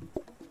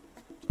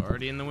 It's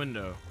already in the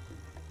window.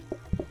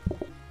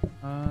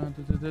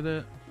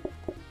 Da-da-da-da.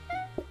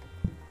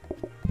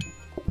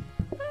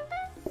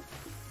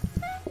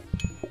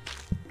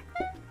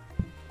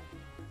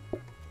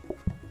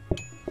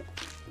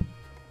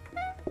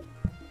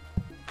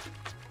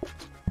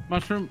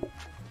 Mushroom.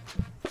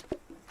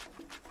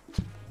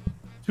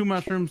 2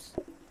 mushrooms.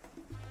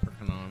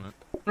 Working on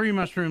it. 3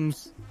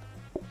 mushrooms.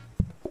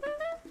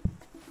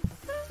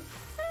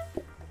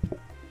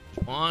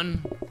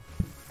 1,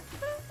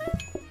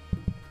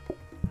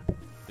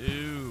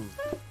 2,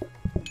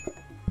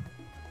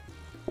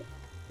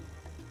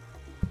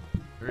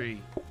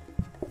 3.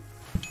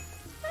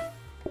 Oh,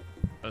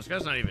 this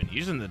guy's not even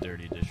using the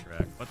dirty dish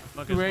rack. What the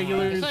fuck is going on?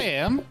 Regulars. Yes, I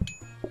am.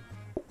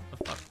 What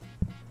the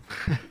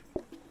fuck?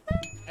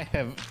 I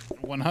have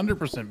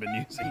 100%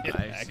 been using it.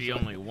 I actually. see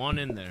only 1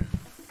 in there.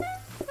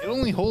 It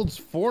only holds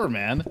 4,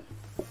 man.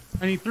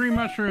 I need 3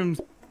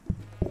 mushrooms.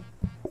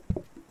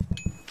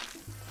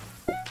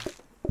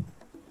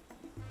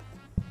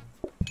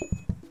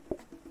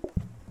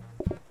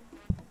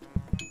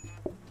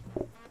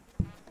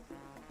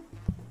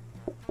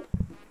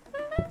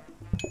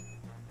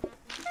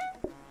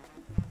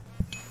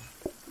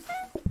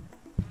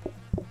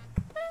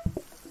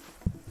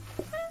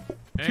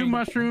 Okay. 2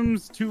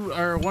 mushrooms,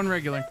 1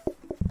 regular.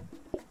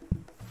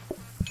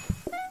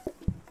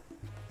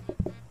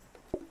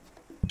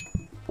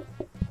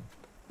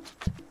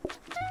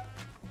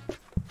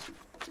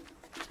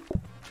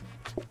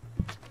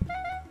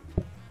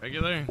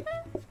 Regular.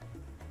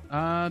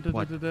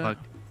 What the fuck?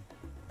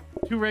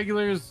 2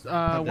 regulars,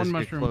 How'd 1 this get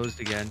mushroom. closed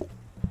again.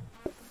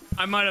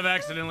 I might have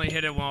accidentally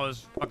hit it while I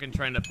was fucking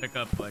trying to pick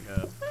up like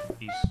a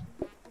piece.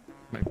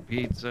 My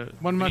pizza.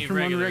 1 We need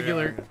mushroom, 1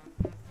 regular.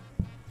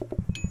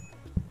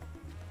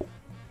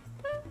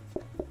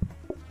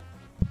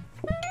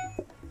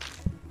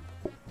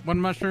 One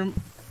mushroom.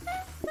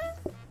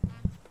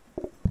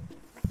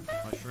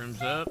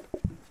 Mushrooms up.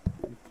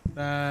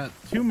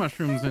 2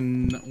 mushrooms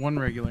and 1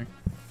 regular.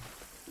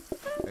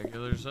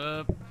 Regulars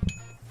up.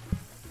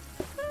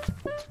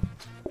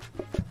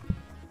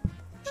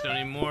 Still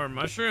need more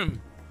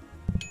mushroom.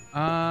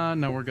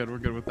 No, we're good. We're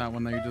good with that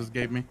one that you just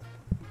gave me.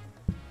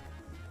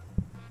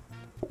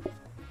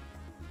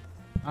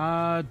 2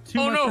 Oh,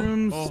 no.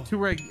 mushrooms,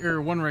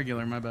 Oh. 1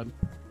 regular. My bad.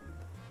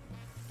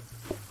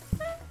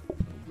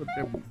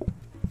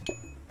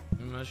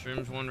 Two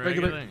mushrooms, 1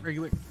 Regular, regular.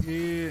 regular.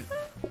 Yeah.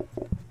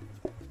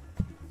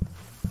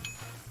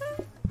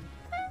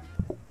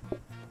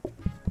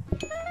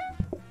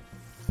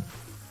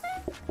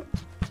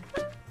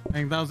 I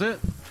think that was it.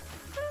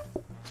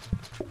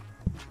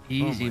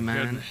 Easy, Oh my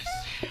man. goodness.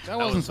 That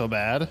wasn't so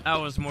bad. That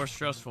was more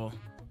stressful.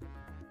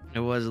 It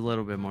was a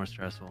little bit more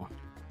stressful.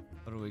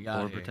 What do we got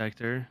Door here?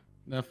 protector.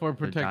 That Ford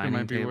Protector dining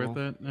might be table. worth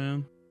it,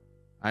 man.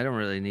 I don't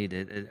really need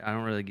it. I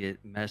don't really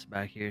get messed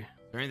back here. Is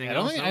there anything I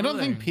don't else think over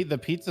there? the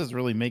pizzas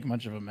really make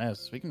much of a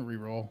mess. We can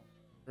re-roll.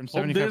 Burn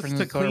Hold 75% this to of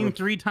soda clean with-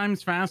 3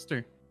 times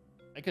faster.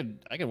 I could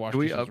wash Can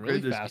we dishes upgrade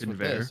really this fast with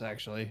conveyor? this.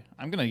 Actually,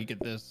 I'm gonna get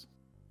this.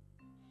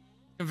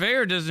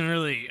 Conveyor doesn't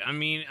really. I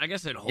mean, I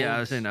guess it holds. Yeah, I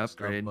was saying stuff,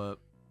 upgrade. but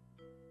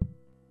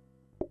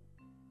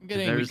I'm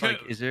getting. There's could-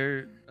 like, is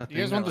there a Do you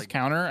guys thing want that, this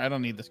counter? I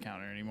don't need this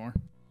counter anymore.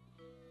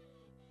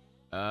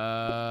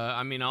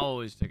 I mean, I'll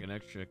always take an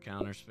extra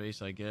counter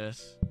space, I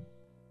guess.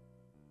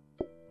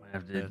 might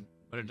have to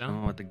Put it do something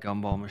down. with the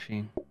gumball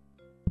machine?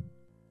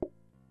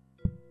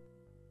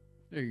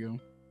 There you go.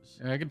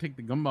 Yeah, I can take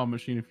the gumball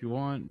machine if you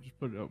want. Just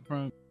put it up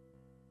front.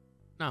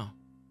 No,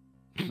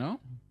 No?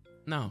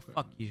 no,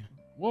 fuck you.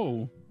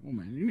 Whoa. Oh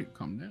man, you need to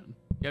calm down.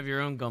 You have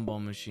your own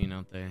gumball machine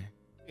out there.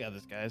 We got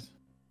this, guys.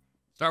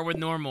 Start with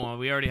normal.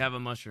 We already have a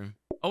mushroom.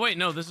 Oh wait,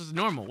 no, this is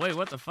normal. Wait,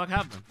 what the fuck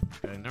happened?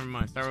 Okay, never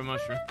mind. Start with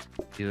mushroom.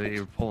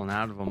 You're pulling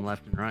out of them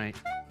left and right.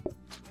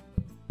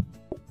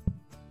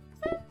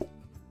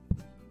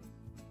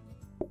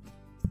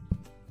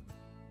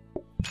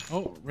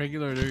 Oh,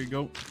 regular. There you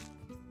go.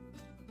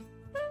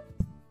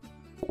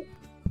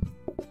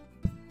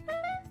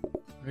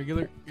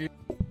 Regular. Yeah.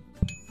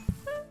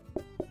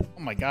 Oh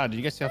my god, did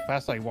you guys see how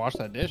fast I washed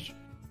that dish?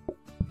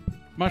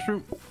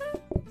 Mushroom.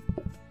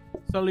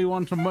 Sully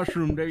wants some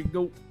mushroom. There you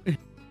go.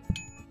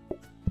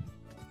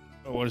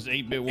 Oh, what does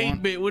 8-bit want?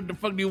 8-bit. What the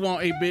fuck do you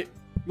want, 8-bit?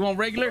 You want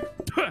regular?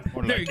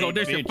 Or There like you go.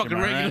 There's your 8-bit, fucking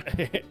am I regular.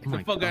 right? Get my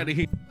the fuck God. out of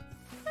here.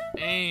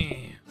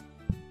 Damn.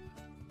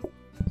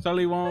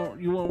 Sully you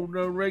want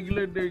the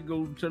regular? There you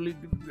go, Sully.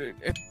 There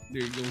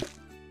you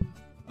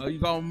go. You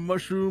got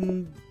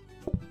mushroom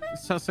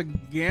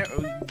savagery.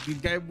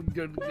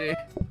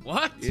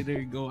 What? Yeah, there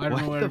you go. I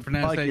don't know What how the the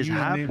pronounce fuck that. is You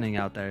got name. happening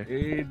out there?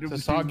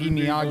 Sasagi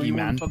Miyagi,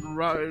 man.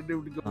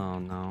 Oh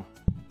no.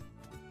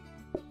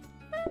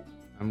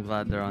 I'm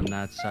glad they're on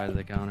that side of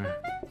the counter.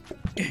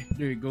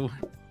 There you go.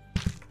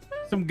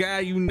 Some guy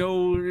you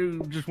know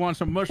just wants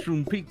some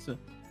mushroom pizza.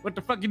 What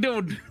the fuck you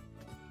doing?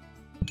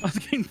 I was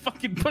getting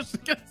fucking pushed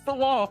against the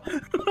wall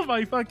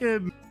by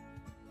fucking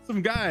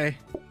some guy.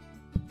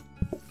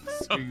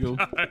 So There you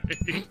go.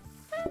 sorry.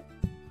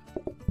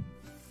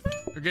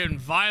 We're getting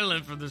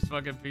violent for this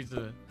fucking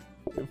pizza.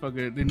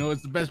 They know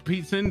it's the best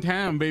pizza in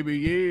town, baby.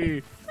 Yeah.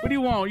 What do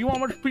you want? You want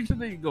mushroom pizza?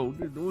 There you go.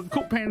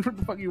 Cook pans. What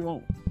the fuck you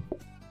want?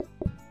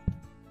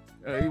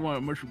 You want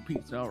a mushroom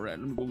pizza? All right,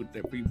 let me go get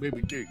that for you,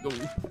 baby. There you go.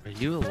 Are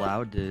you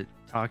allowed to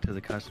talk to the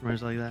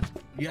customers like that?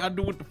 Yeah, I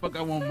do what the fuck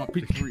I want in my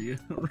pizzeria.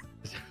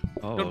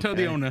 Oh, Don't tell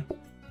the okay. owner.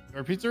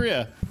 Or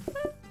pizzeria.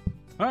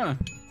 Huh?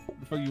 What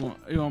the fuck you want?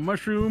 You want a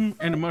mushroom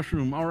and a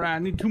mushroom. All right, I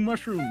need 2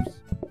 mushrooms.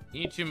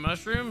 You need 2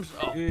 mushrooms?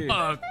 Oh, Yeah.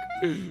 fuck.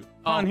 Come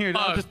Oh, on here.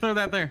 I'll fuck. just throw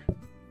that there.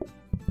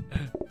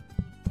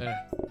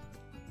 There.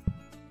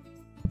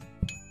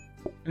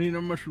 I need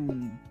a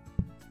mushroom.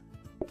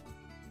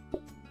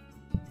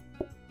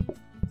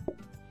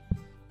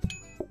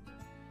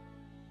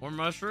 More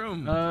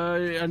mushroom.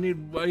 I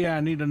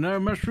need another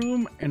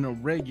mushroom and a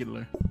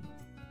regular.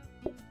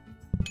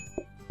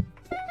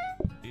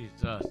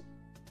 Jesus.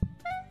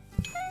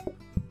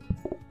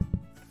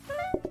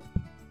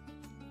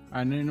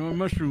 I need another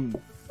mushroom.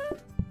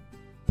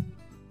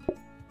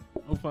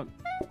 Oh fuck.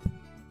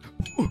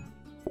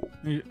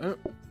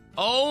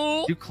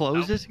 Oh You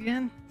close this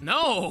again?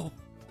 no.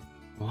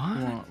 You What?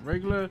 want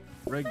regular?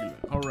 Regular.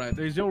 All right,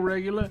 there's your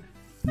regular.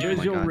 There's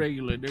my your God.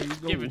 regular. There you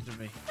go. Give it to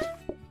me.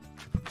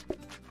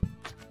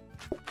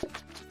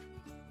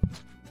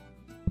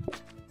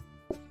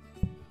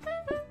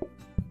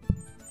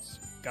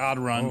 God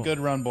run. Oh. Good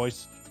run,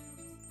 boys.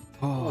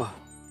 Oh,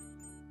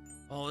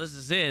 Oh, this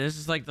is it. This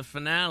is like the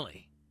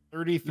finale.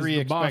 33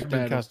 the boss expected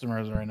battle.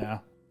 customers right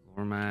now.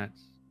 floor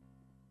mats,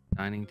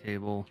 dining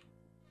table,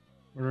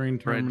 Ordering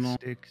terminal.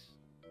 breadsticks.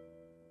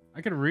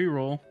 I could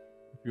re-roll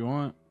if you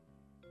want.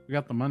 We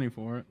got the money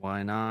for it.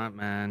 Why not,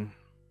 man?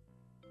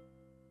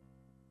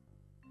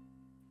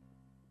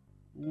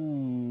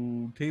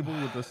 Ooh, table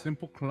with a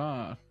simple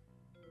cloth.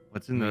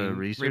 What's in the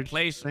research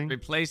Replace thing?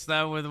 replace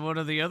that with one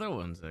of the other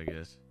ones, I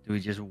guess. Do we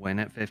just win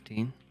at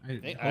 15?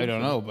 I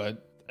don't know,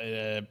 but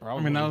probably. I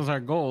mean, that was our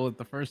goal at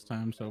the first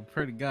time, so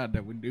pray to God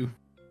that we do.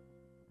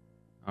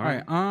 All All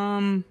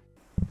right.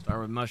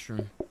 Start with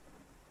mushroom.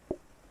 All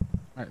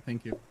right.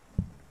 Thank you.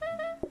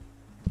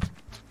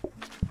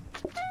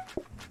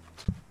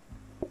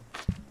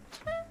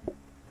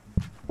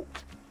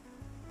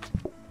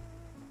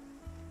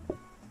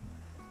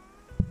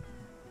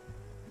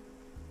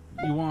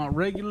 You want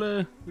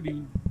regular? What do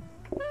you?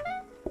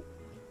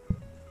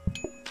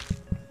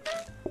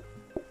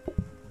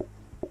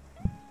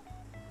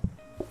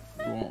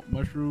 You want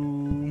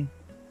mushroom?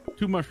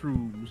 2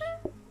 mushrooms.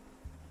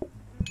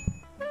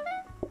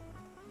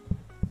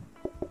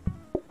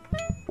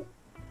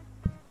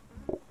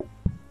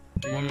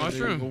 One Yeah, there you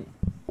mushroom. go.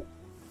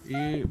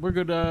 Yeah, we're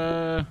good.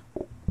 I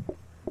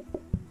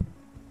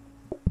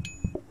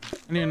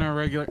need another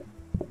regular.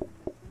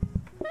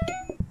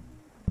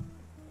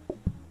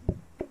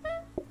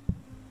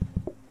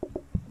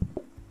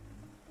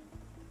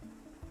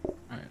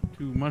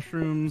 2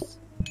 mushrooms.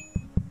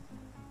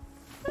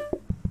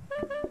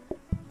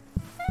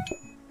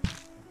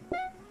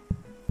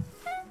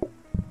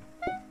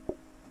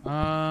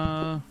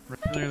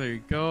 Regular, there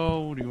you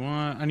go. What do you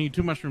want? I need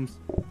 2 mushrooms.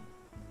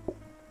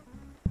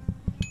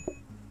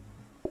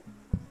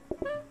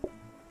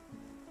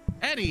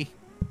 Eddie!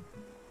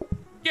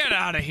 Get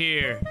out of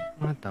here.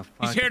 What the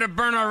fuck? He's here to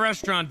burn our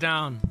restaurant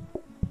down.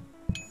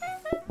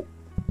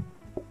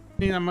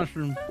 Need that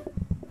mushroom.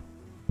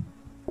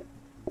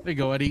 There you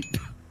go, Eddie.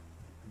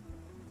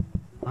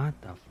 What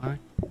the fuck?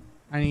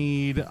 I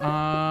need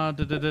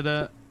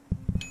I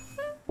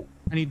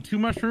need 2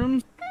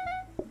 mushrooms.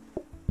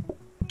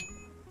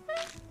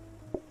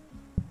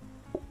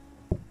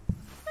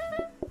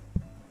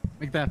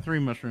 Make that 3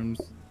 mushrooms.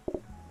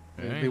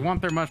 Okay. They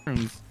want their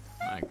mushrooms.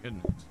 My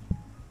goodness.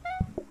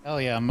 Hell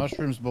yeah,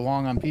 mushrooms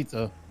belong on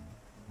pizza.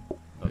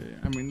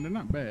 I mean, they're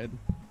not bad.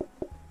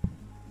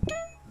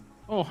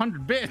 Oh,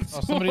 100 bits.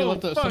 Oh, somebody Whoa,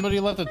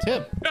 left a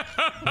tip.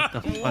 What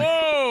the fuck?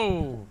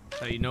 Whoa!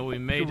 That's how you know we 2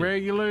 made it.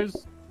 regulars.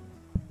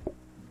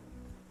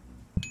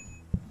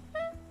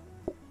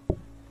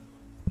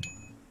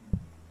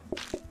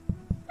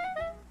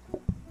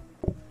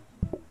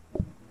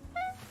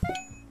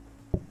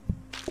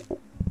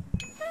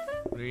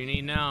 What do you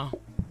need now?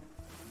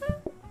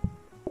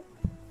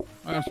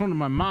 That's one of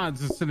my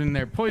mods is sitting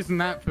there. Poison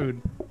that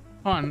food.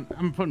 Hold on,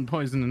 I'm putting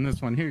poison in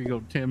this one. Here you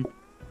go, Tim.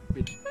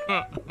 Bitch.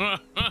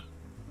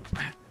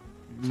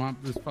 Mop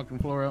this fucking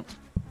floor up.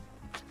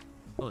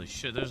 Holy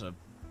shit, there's a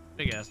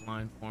big ass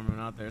line forming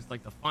out there. It's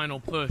like the final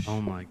push.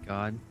 Oh my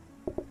god.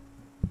 Need a Get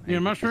this Out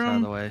of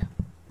mushroom? the way.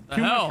 The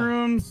 2 hell?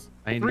 mushrooms.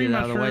 I need to 3 get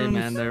out of the way,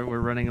 man. mushrooms. We're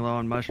running low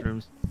on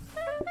mushrooms.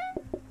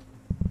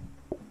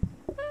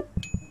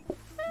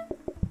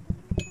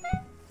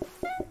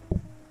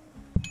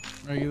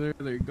 Regular,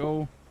 there you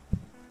go.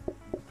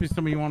 Please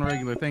tell me you want a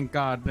regular. Thank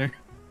God. There.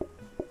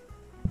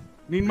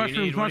 Need What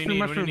do you mushrooms, need? mushroom, What do you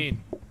mushroom. need?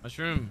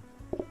 Mushroom.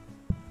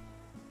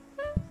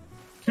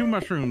 2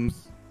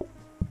 mushrooms.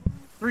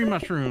 3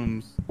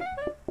 mushrooms.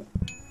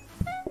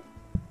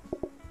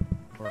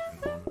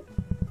 Working on it.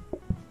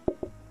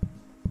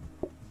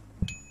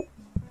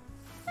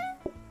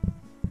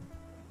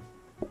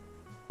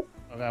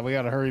 Oh god, we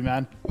gotta hurry,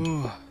 man.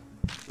 Ooh.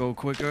 Go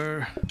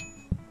quicker.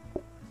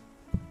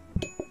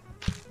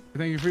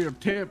 Thank you for your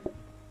tip.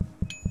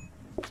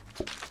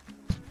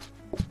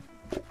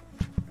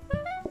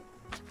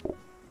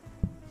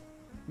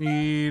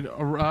 Need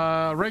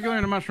a regular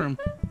and a mushroom.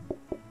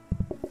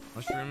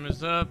 Mushroom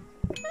is up.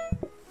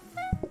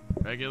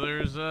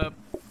 Regular is up.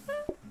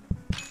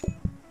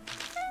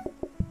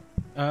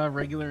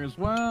 Regular as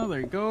well. There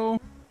you go. All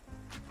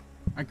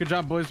right, good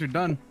job, boys. You're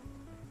done.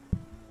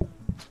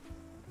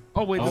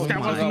 Oh wait, this Oh guy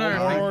my wasn't God, there.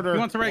 one more order. He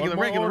wants a regular, One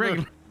more regular, order.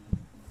 regular.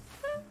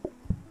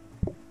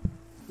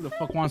 Who the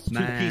fuck wants 2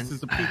 Man.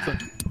 pieces of pizza?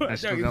 I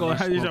still There you got go. my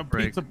Here's a smoke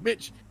break. pizza,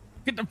 bitch.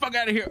 Get the fuck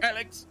out of here,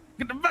 Alex.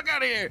 Get the fuck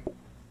out of here,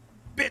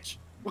 bitch.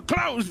 We're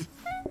closed.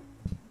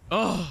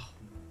 Oh.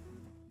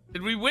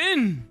 Did we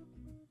win?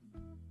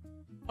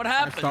 What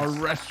happened? That's our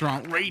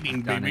restaurant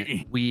rating, Done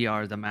baby. it. We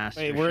are the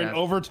master Wait, we're in chef.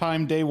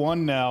 overtime day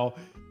 1 now.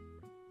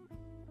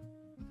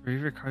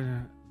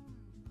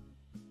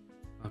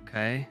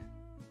 Okay.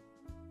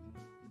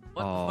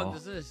 What the Oh. fuck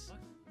is this?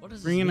 What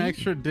is Bring this an mean?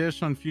 extra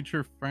dish on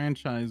future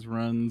franchise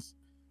runs.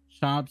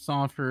 Shops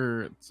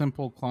offer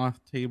simple cloth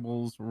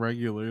tables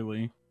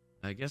regularly.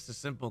 I guess a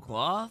simple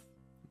cloth?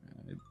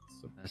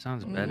 That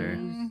sounds better.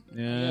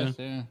 Yeah. Yes,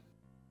 yeah.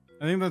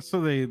 I think that's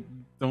so they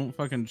don't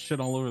fucking shit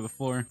all over the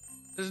floor.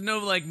 There's no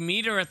like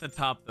meter at the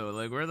top though.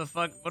 Like where the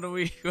fuck? What do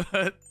we?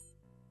 What?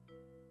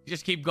 You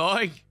just keep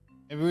going.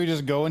 Maybe we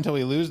just go until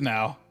we lose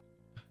now.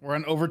 We're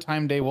on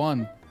overtime day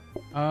 1.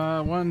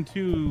 1,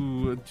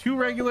 2, 2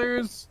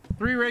 regulars,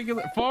 3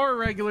 regular, 4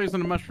 regulars,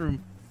 and a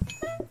mushroom.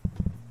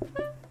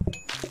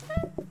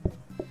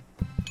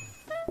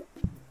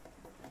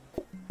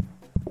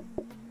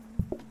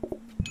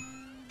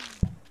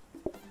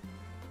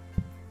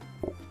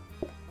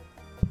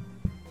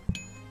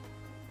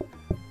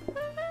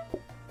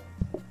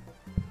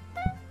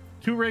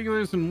 Two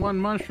regulars and 1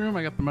 mushroom.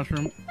 I got the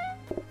mushroom.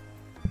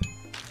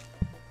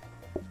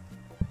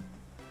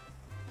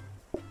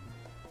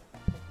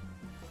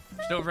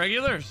 Still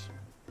regulars?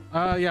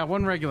 Yeah,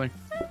 1 regular.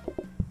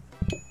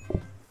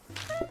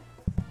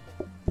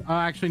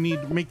 I actually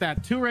need to make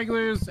that 2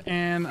 regulars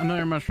and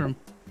another mushroom.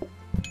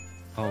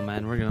 Oh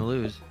man, we're gonna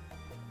lose.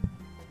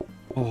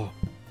 Oh,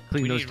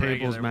 clean We those need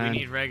tables, regular. man. We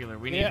need regular.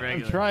 We need Yeah, I'm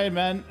regular. trying,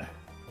 man.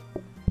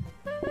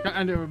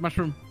 And a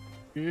mushroom.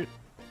 Good.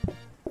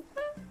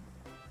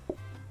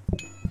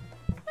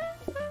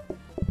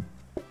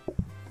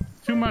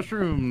 Two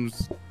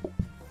mushrooms.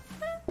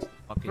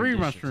 Fucking 3 dishes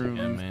mushrooms.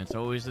 again, man. It's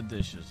always the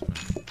dishes,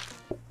 man.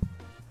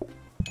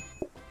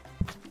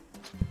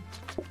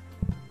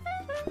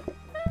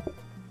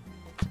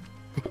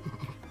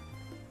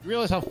 You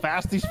realize how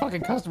fast these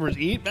fucking customers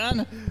eat,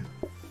 man?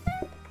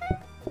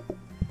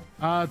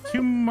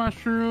 2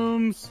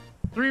 mushrooms,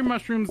 3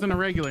 mushrooms, and a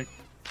regular.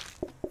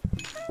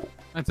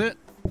 That's it.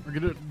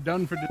 We're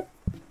done for.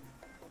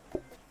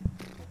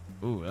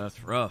 Ooh,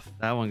 that's rough.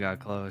 That one got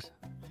close.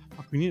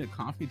 Fuck, we need a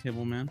coffee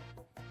table, man.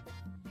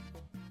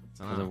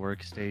 For the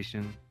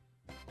workstation.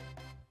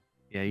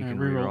 Yeah, you Alright, can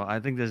reroll. reroll. I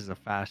think this is the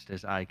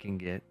fastest I can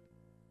get.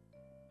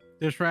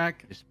 Dish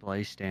rack.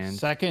 Display stand.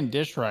 Second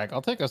dish rack.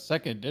 I'll take a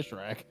second dish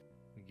rack.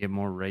 Get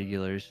more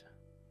regulars.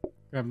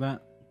 Grab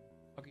that.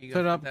 Okay, you Set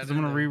gotta up put that because I'm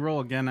in gonna there. re-roll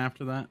again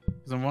after that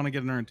because I want to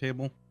get another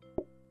table.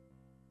 All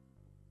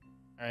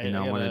right, You I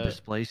don't want a gotta-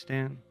 display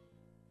stand?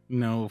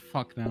 No,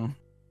 fuck no.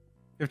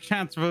 If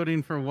chat's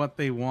voting for what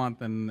they want,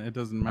 then it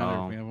doesn't matter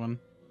Oh. if we have one.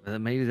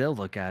 Maybe they'll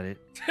look at it.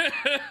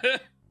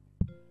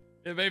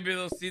 Yeah, maybe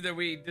they'll see that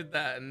we did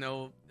that and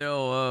they'll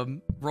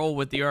roll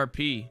with the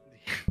RP.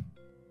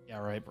 Yeah,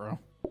 right, bro.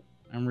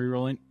 I'm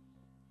re-rolling.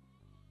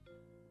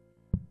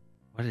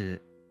 What is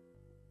it?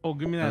 Oh,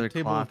 give me that Another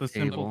table with the cloth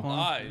simple table.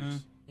 cloth.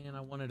 Lives. Man,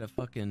 I wanted a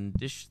fucking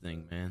dish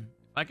thing, man.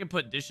 If I could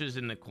put dishes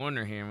in the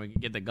corner here and we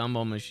could get the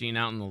gumbo machine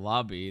out in the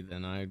lobby,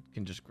 then I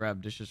can just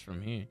grab dishes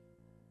from here.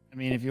 I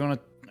mean, if you want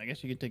to, I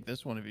guess you could take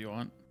this one if you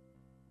want.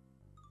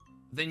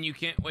 Then you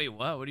can't. Wait,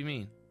 what? What do you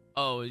mean?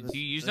 Oh, This- do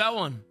you use this- that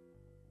one?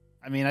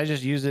 I mean, I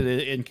just use it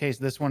in case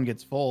this one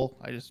gets full.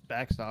 I just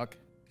backstock.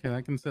 Okay,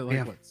 I can sit We like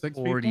have what 6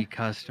 40 people?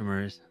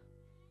 customers.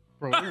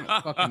 Bro, we're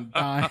gonna fucking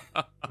die.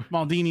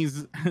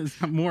 Maldini's has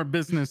more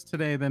business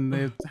today than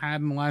they've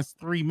had in the last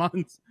 3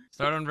 months.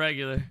 Start on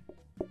regular.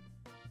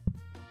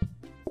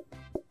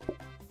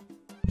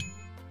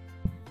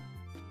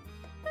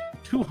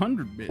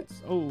 $200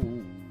 bits. Oh.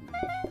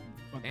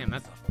 Damn,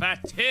 that's a fat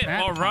tip.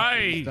 Fat All copies,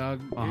 right.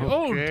 dog.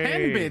 Oh, 10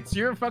 Okay. bits.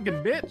 You're a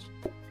fucking bitch.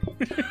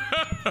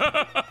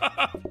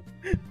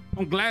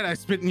 I'm glad I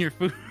spit in your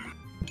food.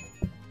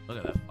 Look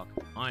at that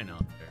fucking line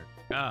out there.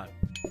 God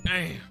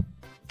damn.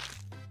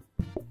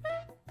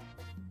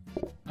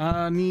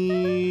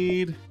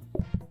 Need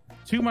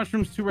 2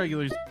 mushrooms, 2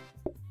 regulars.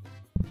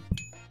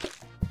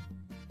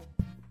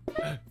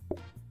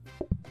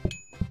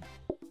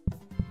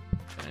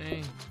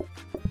 Dang.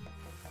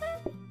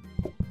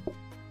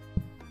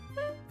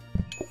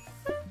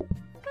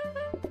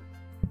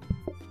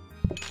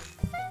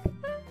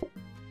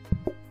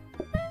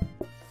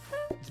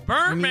 It's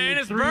burnt, We man. need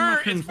It's 3 burnt.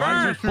 mushrooms, It's 5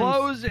 burnt.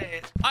 mushrooms. Close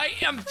it. I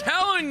am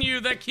telling you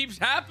that keeps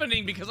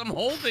happening because I'm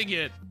holding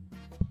it.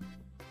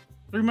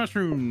 3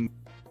 mushrooms.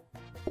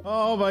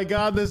 Oh my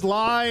God, this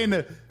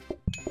line!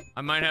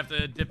 I might have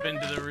to dip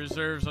into the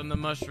reserves on the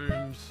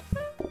mushrooms.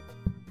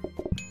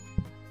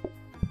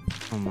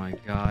 Oh my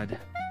god.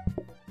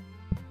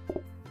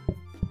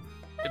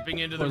 Dipping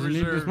into the Boys, I need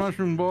this reserves.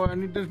 mushroom, boy. I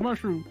need this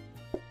mushroom.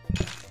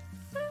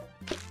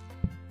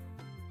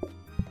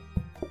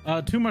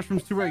 2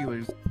 mushrooms, 2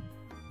 regulars.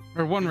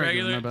 Or 1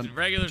 regular, my bad.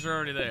 Regulars are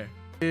already there.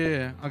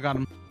 Yeah, I got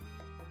them.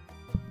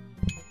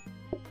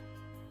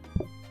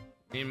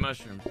 Need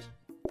mushrooms.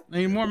 I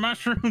need more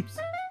mushrooms.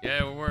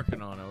 Yeah, we're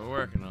working on it. We're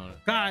working on it.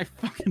 God, I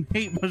fucking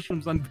hate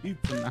mushrooms on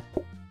pizza now.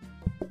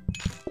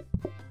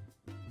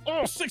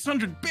 Oh,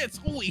 600 bits.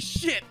 Holy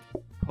shit.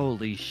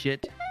 Holy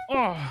shit. Oh,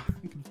 I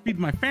can feed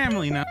my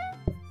family now.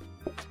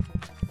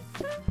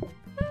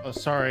 Oh,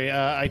 sorry.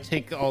 I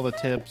take all the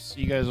tips.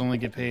 You guys only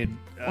get paid.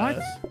 What?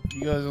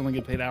 You guys only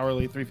get paid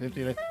hourly,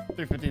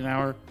 $3.50 an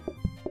hour.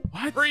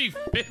 What?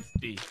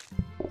 350.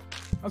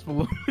 That's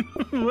below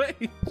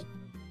wage.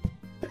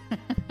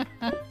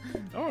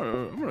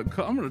 Oh,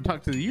 I'm gonna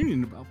talk to the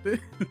union about this.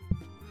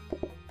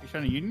 You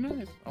trying to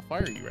unionize? I'll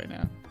fire you right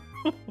now.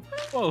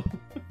 Whoa.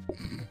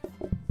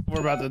 We're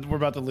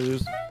about to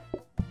lose.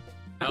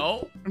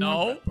 No,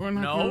 We're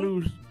not gonna no.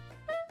 lose.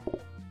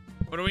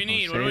 What do we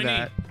need? Don't What do we say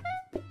need?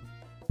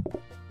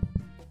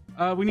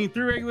 that. We need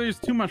 3 regulars,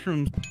 2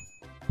 mushrooms.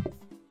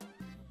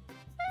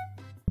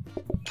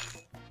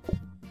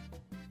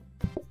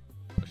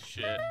 Oh,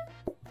 shit.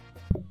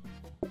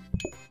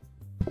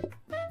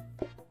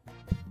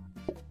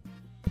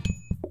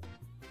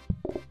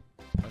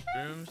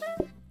 Mushrooms.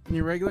 Need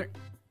a regular?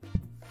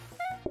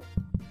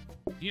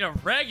 You need a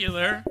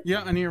regular.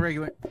 Yeah, I need a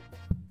regular.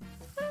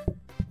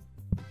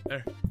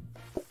 There.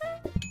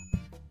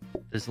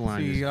 This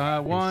line See,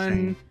 is 1,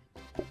 insane.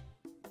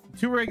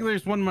 2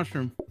 regulars, 1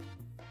 mushroom.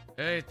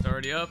 Okay, it's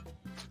already up.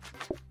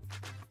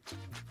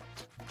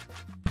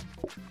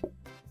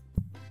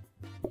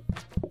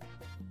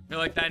 Feel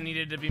like that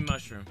needed to be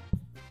mushroom.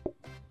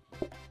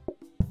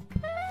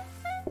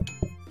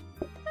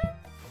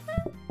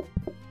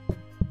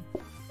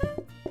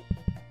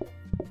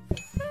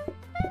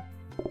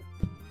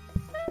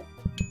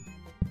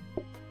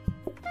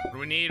 What do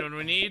we need? What do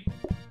we need?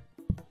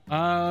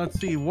 Let's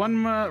see,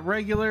 1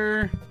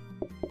 regular.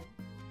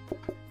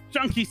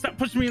 Junkie, stop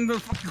pushing me in the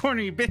fucking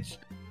corner, you bitch.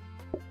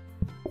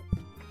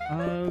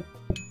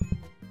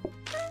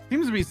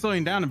 Seems to be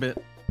slowing down a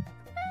bit.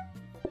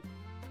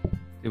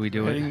 Did we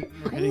do it?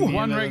 We're hitting the 1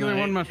 end of the regular, night.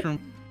 1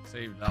 mushroom.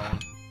 Save that one.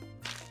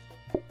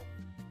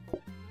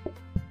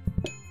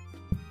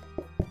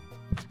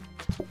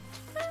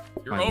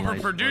 You're My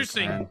life's work,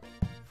 overproducing. man.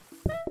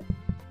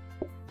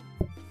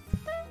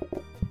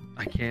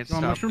 I can't You want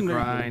stop the mushroom? There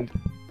you go. grind.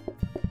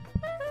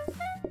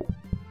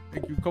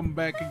 Think you come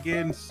back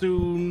again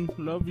soon.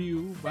 Love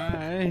you.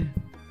 Bye.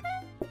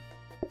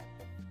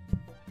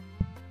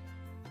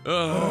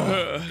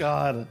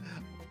 God.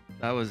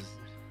 That was.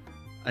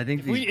 I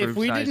think If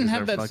we didn't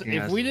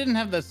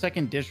have that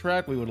second dish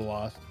rack, we would have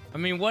lost. I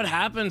mean, what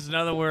happens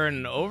now that we're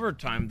in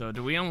overtime, though?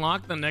 Do we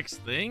unlock the next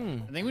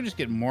thing? I think we just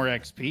get more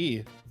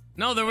XP.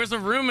 No, there was a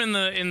room in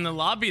the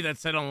lobby that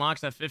said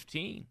unlocks at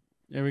 15.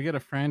 Yeah, we get a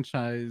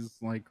franchise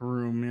like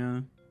room.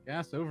 Yeah,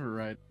 gas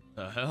override.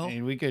 The hell? I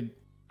mean, we could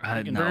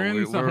No,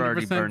 Burns we're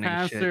already 100% burning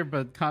faster, shit.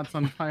 but cots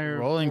on fire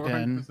Rolling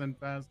 400%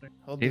 faster.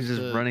 hold He's this,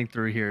 just running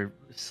through here,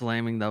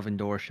 slamming the oven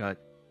door shut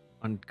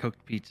on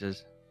cooked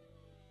pizzas.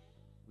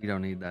 We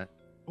don't need that.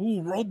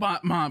 Ooh,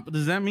 robot mop.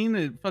 Does that mean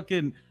it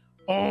fucking?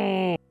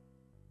 Oh,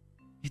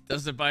 It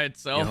does it by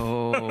itself.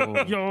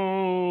 Yo,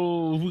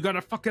 yo, we got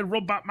a fucking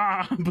robot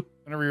mop. I'm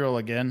gonna reroll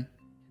again.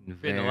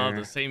 Getting a lot of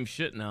the same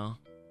shit now.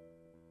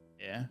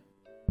 Yeah.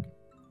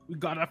 We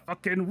got a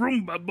fucking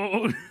Roomba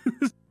boat.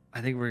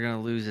 I think we're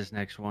gonna lose this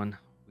next one.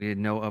 We had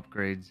no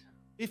upgrades.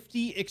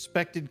 50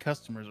 expected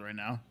customers right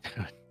now.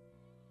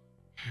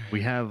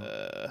 We have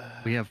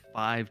Uh,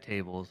 5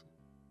 tables.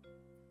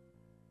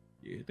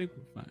 Yeah, I think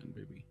we're fine,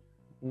 baby.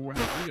 We're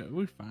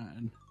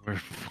fine. We're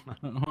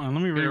Hold on,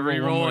 let me Gonna reroll one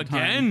reroll more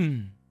time.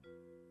 again.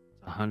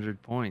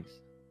 100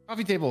 points.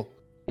 coffee table.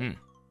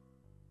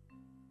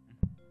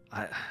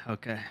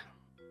 Okay.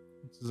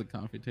 This is a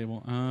coffee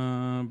table.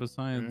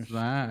 Besides We're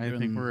that, I think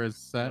doing we're as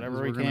set as whatever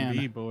we're we gonna can.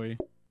 be, boy.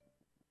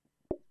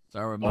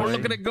 Sorry, Oh, boy.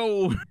 look at it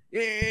go!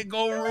 Yeah,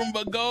 go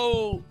Roomba,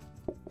 go!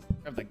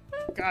 Grab the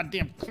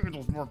goddamn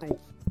candles, Marco.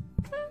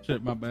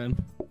 Shit, my bad.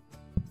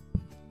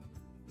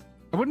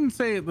 I wouldn't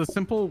say the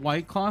simple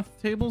white cloth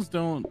tables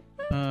don't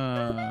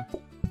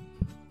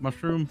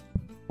mushroom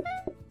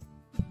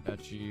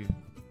Got you.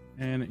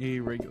 and a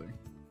regular.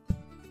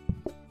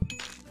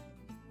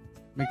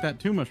 Make that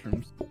 2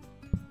 mushrooms.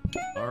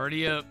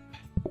 Already up.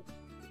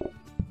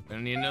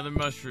 Gonna need another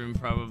mushroom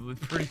probably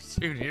pretty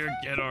soon here.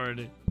 Get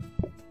already.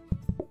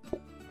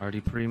 Already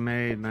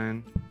pre-made,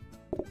 man.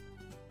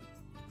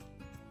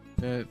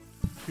 That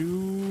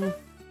 2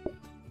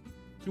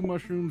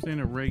 mushrooms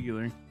and a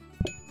regular.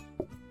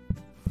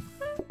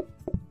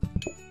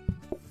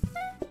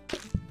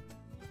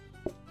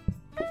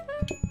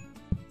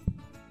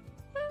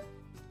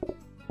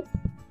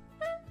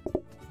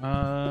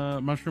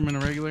 Mushroom and a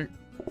regular.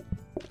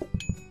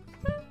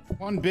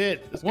 1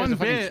 bit. This guy's One a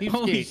fucking bit.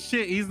 Holy cheapskate.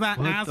 shit, he's that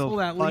What the asshole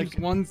that fuck? leaves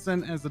 1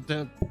 cent as a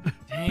tip.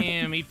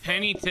 Damn, he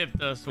penny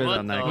tipped us. Good What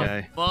on the that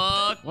guy.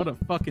 fuck? What a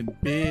fucking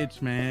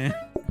bitch, man.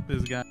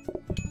 This guy.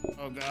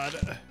 Oh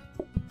god.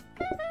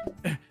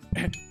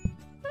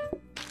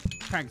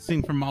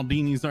 Practicing for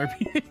Maldini's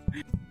RP.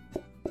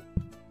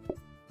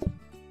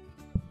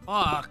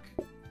 Fuck.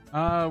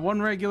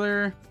 1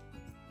 regular.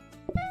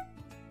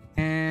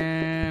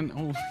 And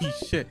holy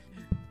shit.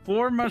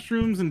 4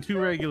 mushrooms and 2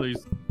 regulars.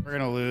 We're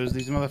gonna lose.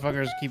 These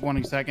motherfuckers keep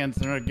wanting seconds.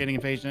 They're not getting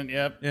impatient.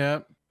 Yep.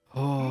 Yep.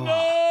 Oh,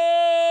 No!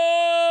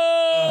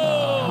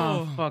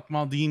 Oh, fuck.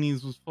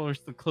 Maldini's was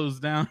forced to close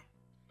down.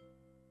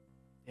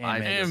 I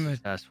Damn it. Damn it.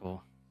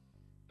 successful.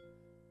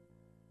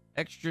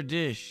 Extra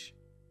dish.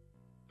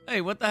 Hey,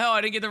 what the hell?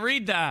 I didn't get to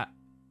read that.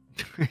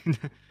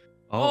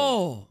 Oh,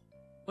 Oh,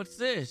 what's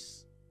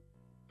this?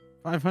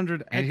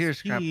 500 and here's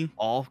scrap XP.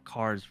 all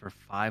cards for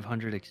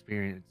 500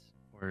 experience.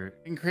 Or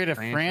You can create a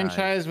Franchise.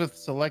 franchise with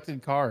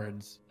selected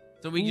cards.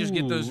 So we just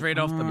get those right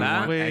off the Ooh,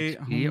 bat? wait.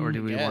 XP, or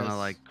do we want to Yes.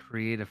 like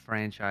create a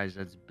franchise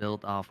that's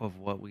built off of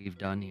what we've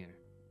done here?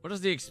 What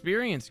does the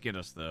experience get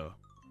us, though?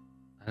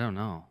 I don't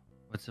know.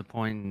 What's the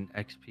point in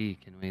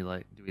XP? Can we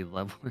like do we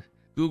level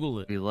Google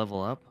it. do we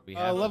level up? We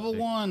have Level update.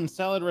 1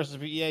 salad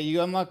recipe. Yeah,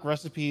 you unlock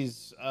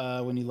recipes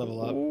when you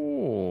level up.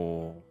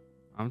 Oh,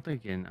 I'm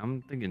thinking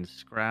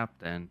scrap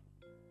then.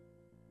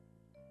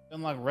 You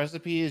unlock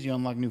recipes. You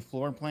unlock new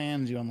floor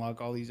plans. You unlock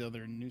all these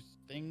other new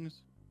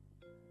things.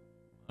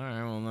 All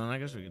right, well, then I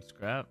guess we could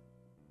scrap.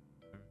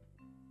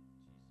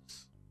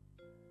 Jesus.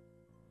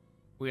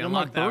 We You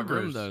unlocked unlock that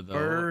room, burgers. though.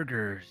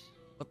 Burgers.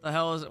 What the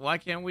hell is it? Why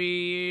can't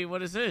we?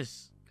 What is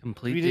this?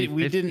 Completely.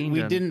 We 15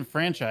 done. didn't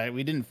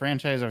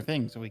franchise our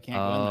thing, so we can't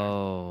go in there.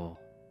 Oh,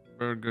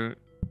 burger.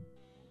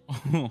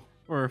 Oh,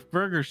 we're a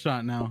burger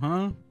shot now,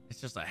 huh?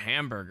 It's just a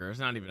hamburger. It's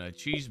not even a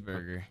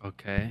cheeseburger.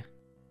 Okay,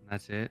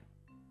 that's it.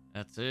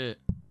 That's it.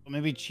 Well,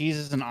 maybe cheese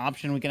is an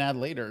option we can add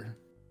later.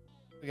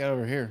 What we got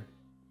over here?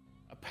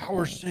 A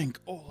power sink.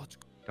 Oh, let's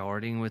go.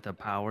 Starting with a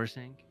power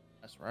sink.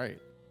 That's right.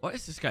 What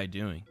is this guy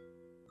doing?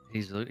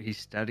 He's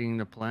studying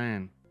the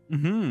plan.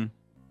 Mm-hmm.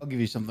 I'll give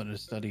you something to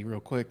study real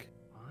quick.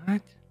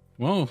 What?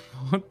 Whoa,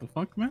 what the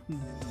fuck, man?